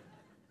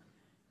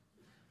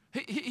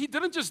 He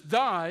didn't just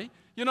die.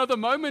 You know, the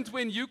moment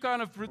when you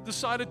kind of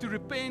decided to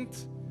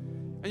repent,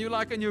 and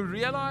you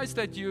realize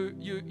that you're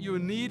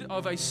in need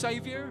of a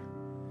Savior.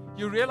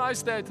 You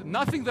realize that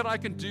nothing that I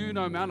can do,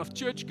 no amount of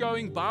church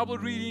going, Bible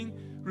reading,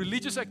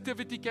 religious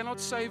activity cannot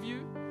save you.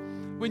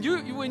 When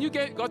you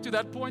got to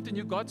that point and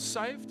you got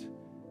saved,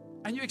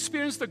 and you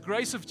experienced the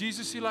grace of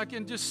Jesus, you're like,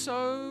 and just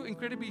so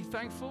incredibly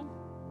thankful.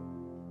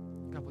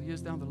 A couple of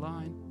years down the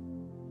line,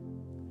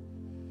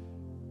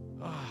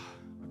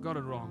 I got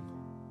it wrong.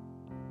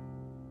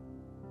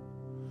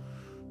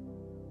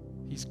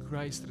 His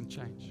grace didn't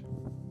change.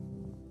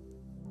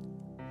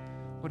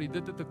 What He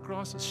did at the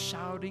cross is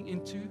shouting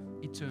into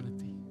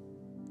eternity.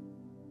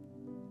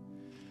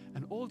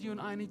 And all you and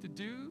I need to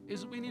do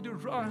is we need to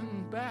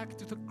run back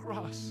to the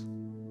cross.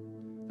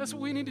 That's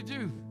what we need to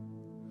do.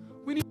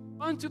 We need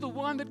to run to the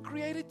one that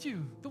created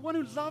you, the one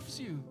who loves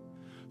you,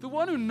 the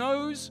one who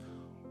knows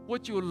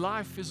what your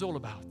life is all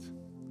about,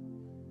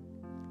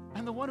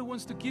 and the one who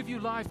wants to give you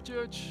life,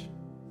 church.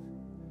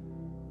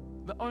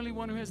 The only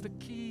one who has the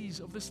keys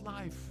of this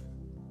life.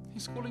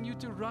 He's calling you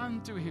to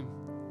run to Him.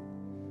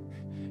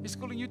 He's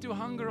calling you to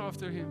hunger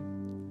after Him.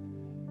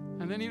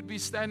 And then you'd be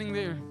standing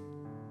there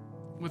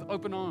with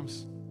open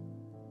arms.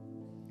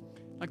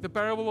 Like the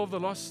parable of the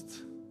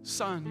lost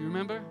son, you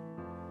remember?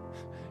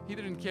 He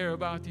didn't care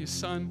about his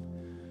son.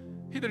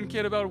 He didn't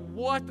care about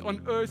what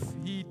on earth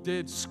he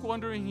did,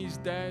 squandering his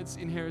dad's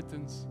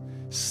inheritance,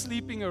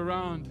 sleeping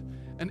around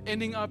and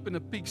ending up in a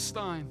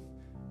pigsty.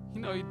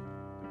 You know,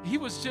 he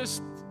was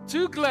just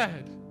too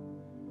glad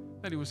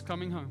that he was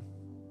coming home.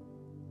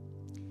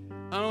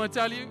 I want to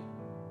tell you,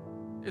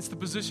 it's the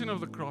position of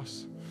the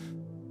cross.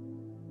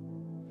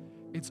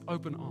 It's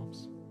open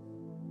arms.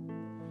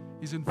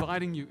 He's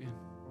inviting you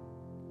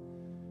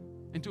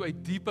into a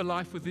deeper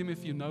life with Him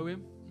if you know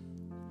Him,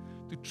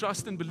 to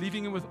trust and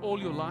believing Him with all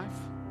your life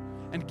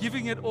and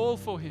giving it all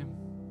for Him.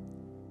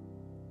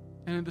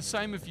 And in the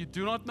same, if you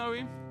do not know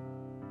Him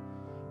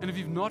and if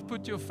you've not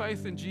put your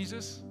faith in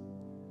Jesus,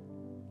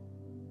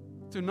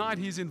 tonight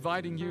He's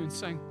inviting you and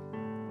saying,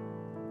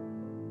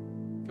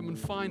 come and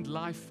find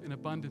life in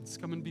abundance.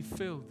 Come and be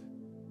filled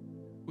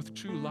with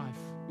true life,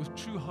 with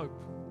true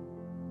hope.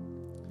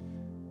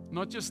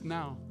 Not just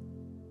now,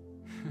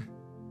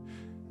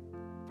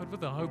 but with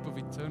the hope of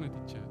eternity,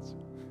 church.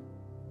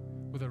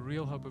 With a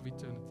real hope of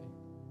eternity.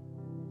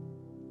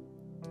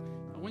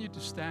 I want you to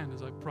stand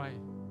as I pray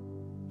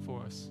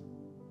for us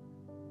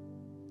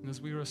and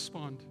as we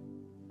respond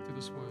to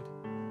this word.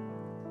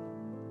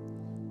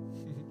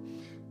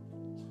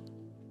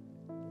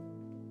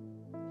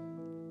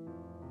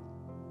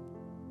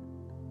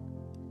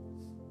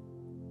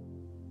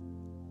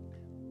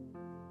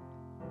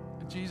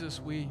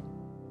 Jesus, we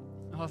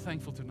are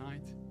thankful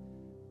tonight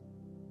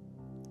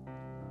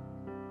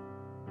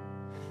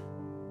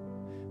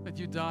that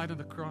You died on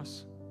the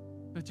cross,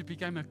 that You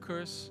became a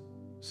curse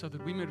so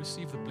that we may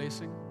receive the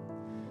blessing,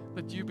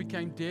 that You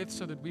became death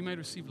so that we may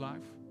receive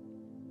life,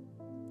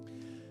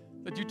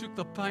 that You took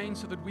the pain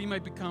so that we may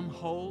become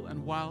whole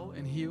and well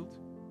and healed.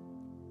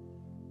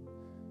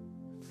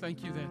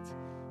 Thank You that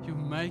You're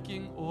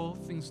making all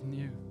things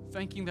new.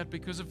 Thank You that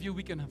because of You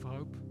we can have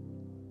hope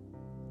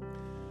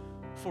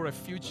for a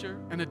future,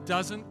 and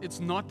it's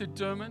not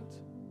determined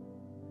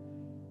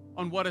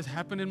on what has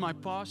happened in my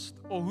past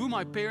or who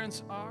my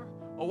parents are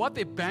or what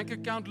their bank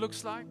account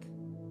looks like,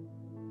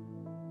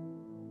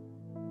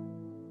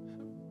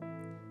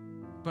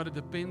 but it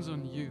depends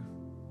on You.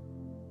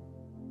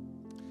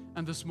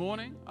 And this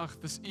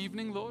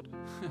evening, Lord,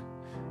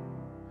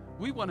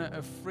 we want to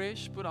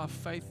afresh put our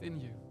faith in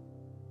You.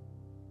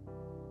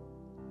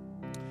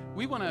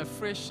 We want to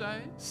afresh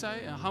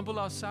say and humble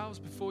ourselves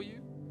before You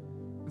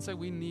and say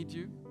we need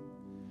You,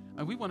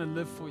 and we want to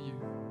live for You.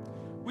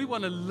 We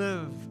want to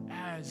live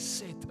as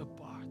set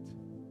apart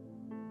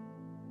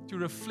to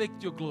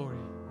reflect Your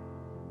glory,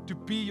 to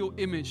be Your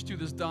image to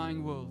this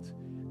dying world,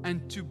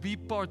 and to be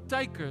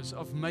partakers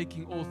of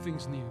making all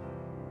things new.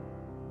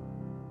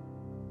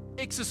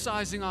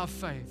 Exercising our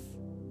faith,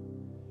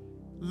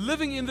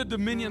 living in the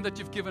dominion that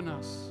You've given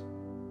us,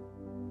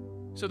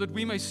 so that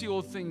we may see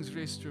all things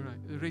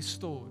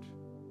restored.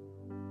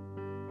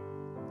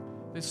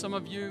 There's some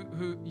of you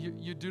who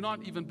you do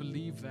not even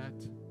believe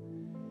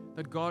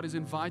that God is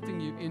inviting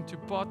you into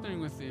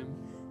partnering with Him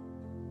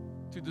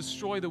to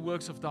destroy the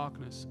works of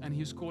darkness, and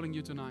He's calling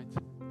you tonight.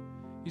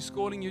 He's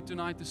calling you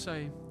tonight to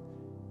say,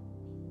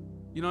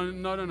 no,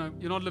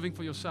 you're not living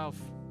for yourself.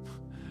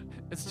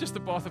 It's just a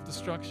path of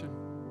destruction.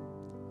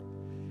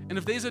 And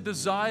if there's a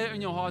desire in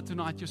your heart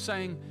tonight, you're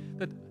saying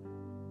that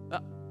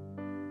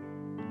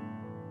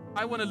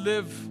I want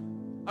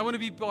to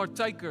be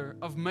partaker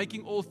of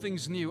making all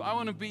things new. I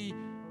want to be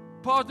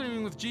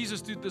partnering with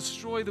Jesus to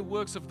destroy the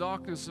works of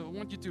darkness, I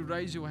want you to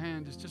raise your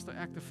hand. It's just an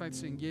act of faith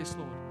saying, yes,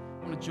 Lord,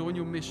 I want to join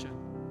your mission.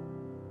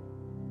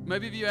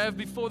 Maybe if you have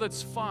before,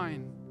 that's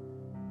fine.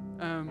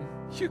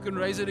 You can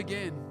raise it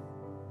again.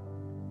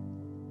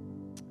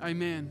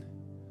 Amen.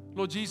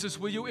 Lord Jesus,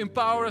 will you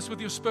empower us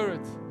with your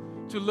Spirit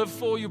to live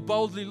for you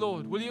boldly,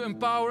 Lord? Will you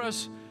empower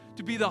us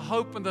to be the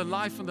hope and the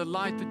life and the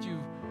light that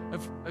you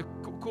have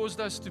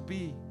caused us to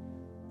be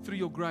through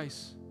your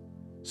grace?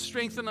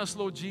 Strengthen us,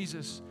 Lord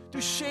Jesus,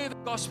 to share the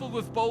gospel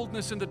with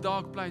boldness in the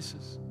dark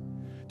places,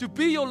 to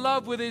be your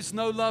love where there's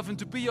no love, and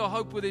to be your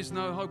hope where there's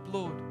no hope,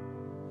 Lord.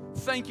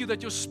 Thank you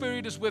that your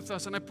Spirit is with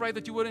us, and I pray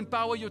that you would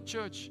empower your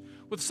church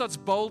with such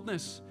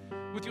boldness,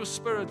 with your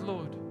Spirit,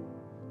 Lord,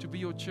 to be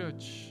your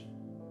church.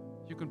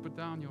 You can put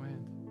down your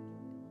hand.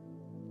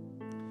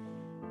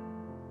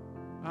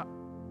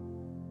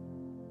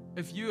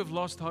 If you have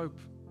lost hope,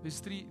 there's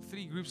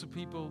three groups of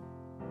people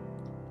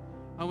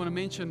I want to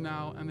mention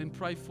now and then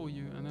pray for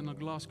you, and then a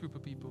last group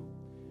of people.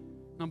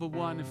 Number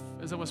one,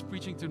 as I was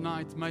preaching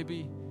tonight,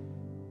 maybe,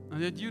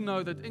 and that you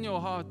know that in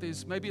your heart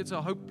maybe it's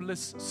a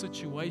hopeless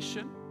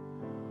situation,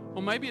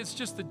 or maybe it's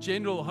just the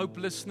general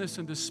hopelessness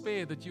and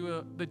despair that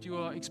you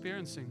are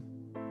experiencing.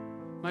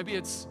 Maybe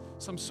it's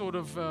some sort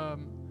of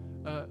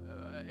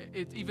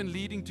it even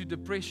leading to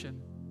depression,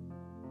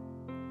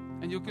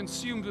 and you're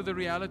consumed with the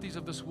realities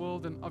of this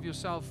world and of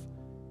yourself.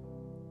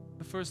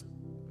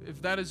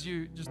 If that is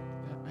you,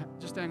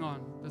 just hang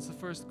on. That's the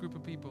first group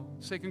of people.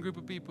 Second group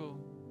of people,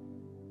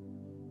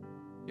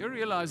 you're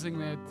realizing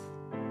that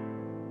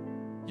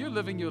you're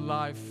living your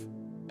life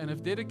and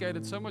have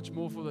dedicated so much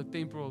more for the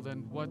temporal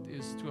than what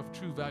is to have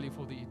true value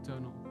for the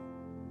eternal.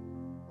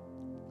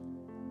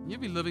 You'll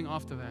be living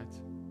after that.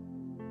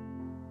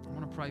 I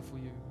want to pray for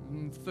you.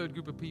 And the third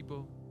group of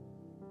people,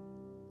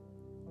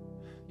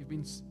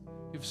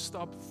 you've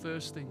stopped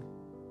thirsting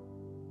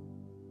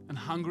and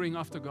hungering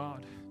after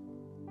God.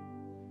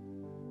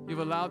 You've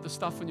allowed the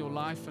stuff in your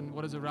life and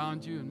what is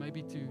around you, and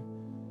maybe to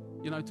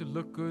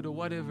look good or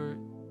whatever,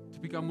 to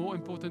become more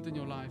important in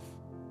your life.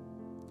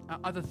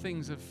 Other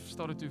things have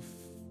started to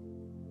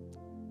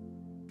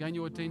gain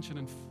your attention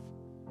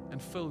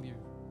and fill you.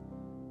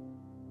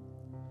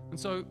 And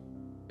so,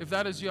 if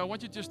that is you, I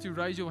want you just to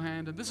raise your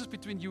hand, and this is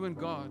between you and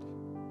God.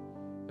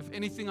 If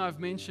anything I've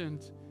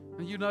mentioned,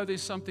 and you know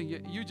there's something,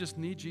 you just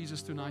need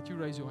Jesus tonight, you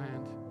raise your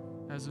hand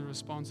as a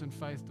response in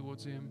faith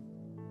towards Him.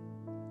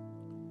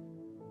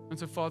 And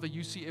so, Father,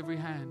 you see every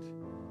hand.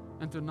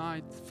 And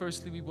tonight,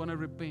 firstly, we want to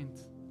repent.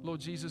 Lord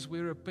Jesus,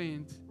 we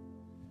repent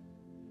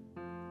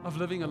of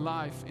living a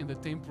life in the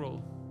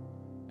temporal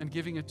and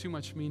giving it too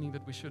much meaning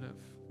that we should have.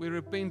 We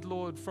repent,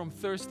 Lord, from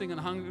thirsting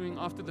and hungering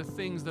after the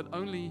things that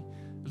only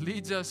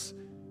leads us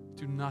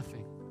to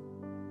nothing.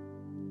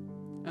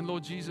 And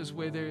Lord Jesus,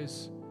 where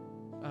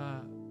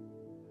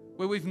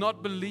we've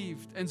not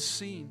believed and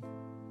seen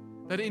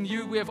that in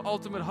you we have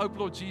ultimate hope,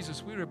 Lord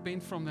Jesus, we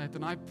repent from that.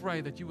 And I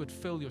pray that you would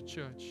fill your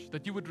church,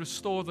 that you would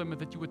restore them,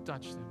 and that you would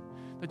touch them,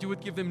 that you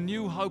would give them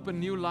new hope and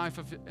new life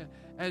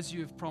as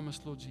you have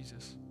promised, Lord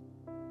Jesus.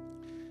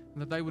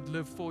 And that they would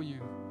live for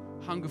you,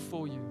 hunger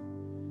for you,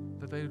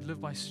 that they would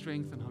live by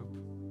strength and hope.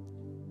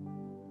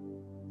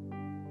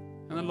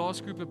 And the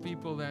last group of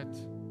people that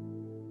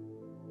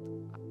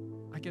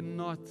I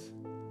cannot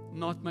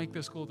not make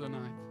this call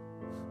tonight.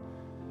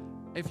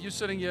 If you're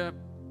sitting here,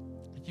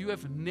 you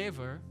have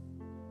never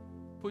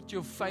put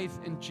your faith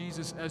in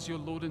Jesus as your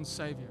Lord and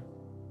Savior.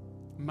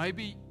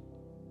 Maybe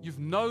you've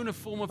known a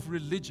form of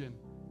religion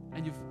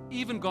and you've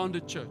even gone to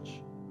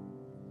church,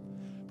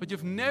 but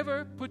you've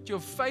never put your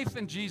faith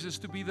in Jesus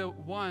to be the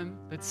one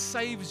that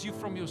saves you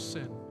from your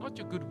sin, not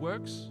your good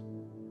works.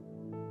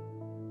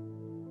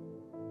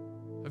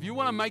 If you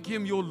want to make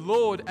Him your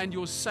Lord and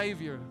your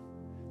Savior,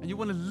 and you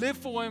want to live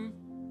for Him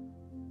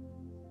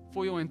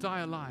for your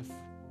entire life,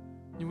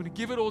 you want to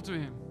give it all to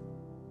Him,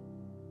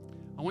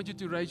 I want you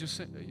to raise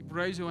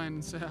your hand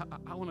and say,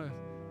 I want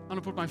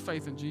to put my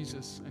faith in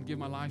Jesus and give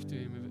my life to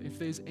Him, if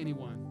there's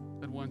anyone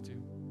that want to.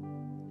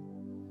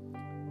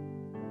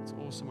 It's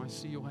awesome. I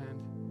see your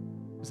hand.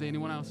 Is there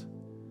anyone else?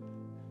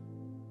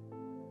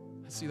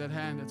 I see that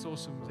hand. That's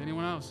awesome. Is there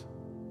anyone else?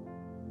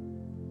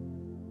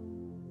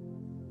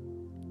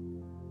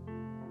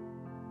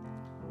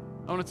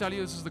 I want to tell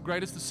you, this is the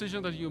greatest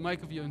decision that you'll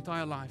make of your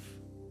entire life.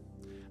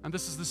 And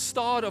this is the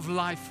start of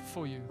life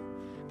for you.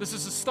 This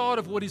is the start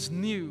of what is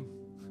new.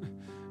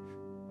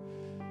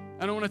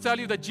 And I want to tell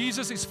you that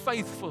Jesus is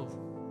faithful.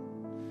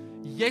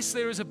 Yes,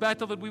 there is a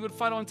battle that we would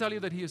fight. I want to tell you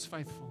that He is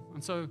faithful.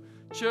 And so,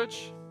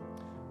 church,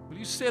 will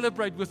you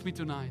celebrate with me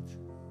tonight?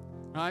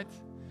 Right?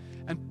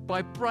 And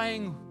by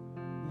praying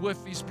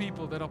with these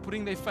people that are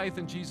putting their faith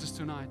in Jesus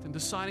tonight and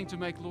deciding to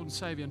make Lord and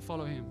Savior and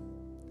follow Him.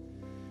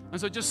 And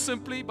so just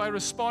simply by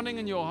responding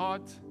in your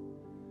heart,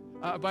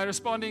 by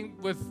responding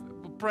with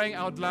praying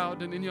out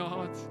loud and in your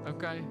heart,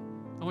 okay?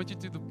 I want you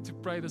to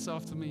pray this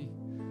after me.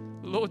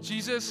 Lord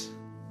Jesus,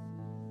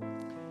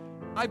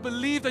 I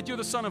believe that you're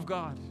the Son of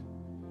God,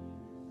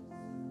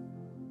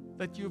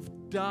 that you've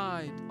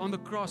died on the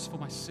cross for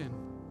my sin,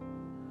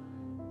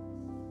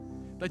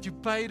 that you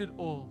paid it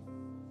all,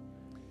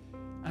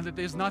 and that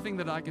there's nothing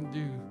that I can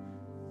do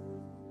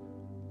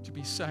to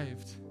be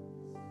saved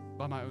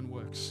by my own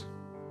works.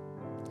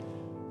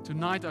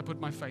 Tonight I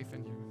put my faith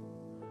in you.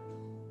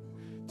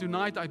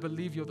 Tonight I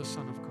believe you're the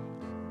Son of God.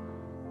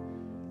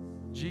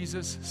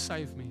 Jesus,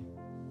 save me.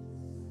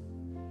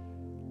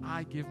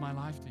 I give my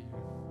life to you.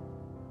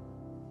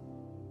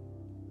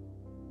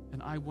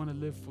 And I want to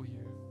live for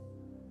you.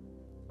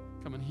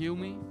 Come and heal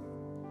me.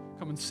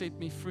 Come and set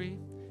me free.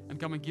 And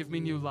come and give me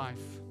new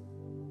life.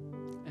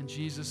 In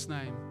Jesus'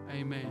 name,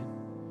 amen.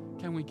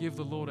 Can we give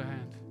the Lord a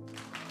hand?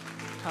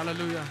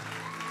 Hallelujah.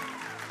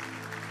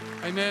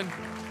 Amen.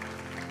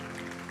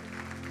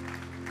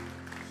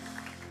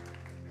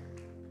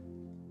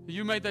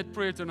 You made that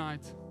prayer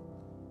tonight.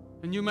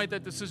 And you made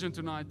that decision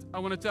tonight. I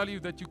want to tell you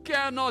that you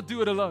cannot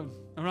do it alone.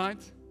 All right?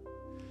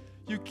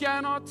 You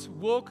cannot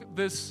walk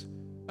this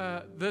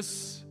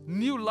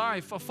new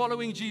life of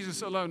following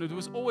Jesus alone. It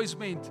was always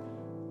meant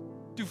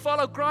to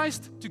follow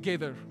Christ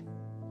together.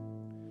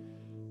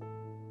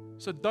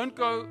 So don't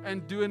go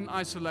and do it in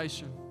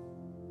isolation.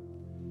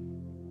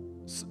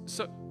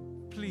 So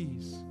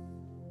please,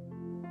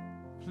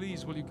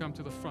 will you come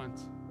to the front?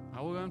 I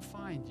will go and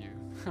find you.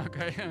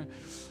 Okay?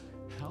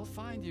 I'll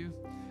find you.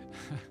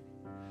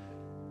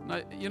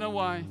 Now, you know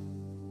why?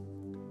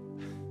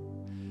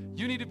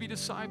 You need to be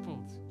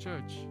discipled,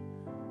 church.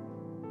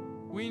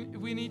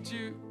 We need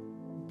to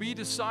be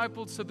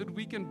discipled so that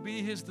we can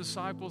be His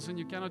disciples, and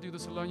you cannot do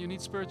this alone. You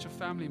need spiritual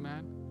family,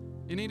 man.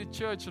 You need a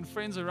church and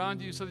friends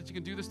around you so that you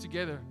can do this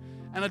together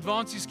and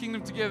advance His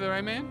kingdom together.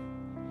 Amen?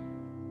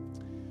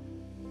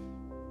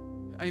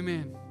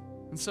 Amen.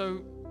 And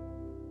so,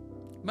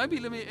 maybe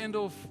let me end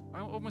off.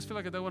 I almost feel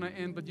like I don't want to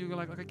end, but you're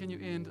like, okay, can you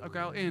end? Okay,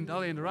 I'll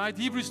end, right?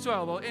 Hebrews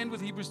 12. I'll end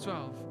with Hebrews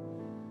 12.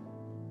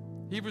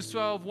 Hebrews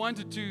 12,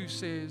 1-2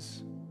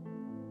 says,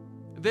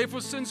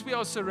 therefore, since we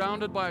are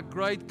surrounded by a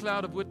great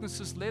cloud of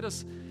witnesses, let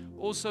us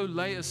also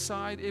lay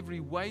aside every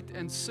weight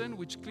and sin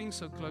which clings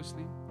so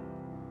closely,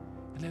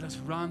 and let us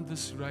run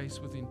this race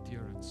with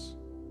endurance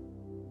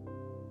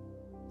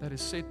that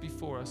is set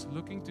before us,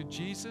 looking to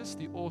Jesus,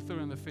 the author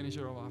and the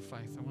finisher of our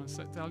faith. I want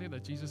to tell you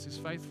that Jesus is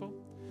faithful,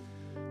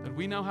 that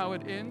we know how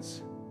it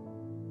ends.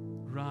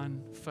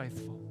 Run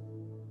faithful.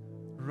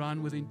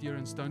 Run with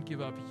endurance. Don't give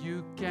up.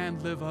 You can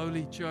live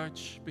holy,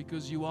 church,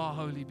 because you are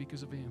holy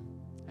because of Him.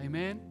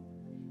 Amen?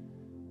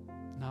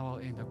 Now I'll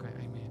end. Okay,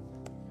 amen.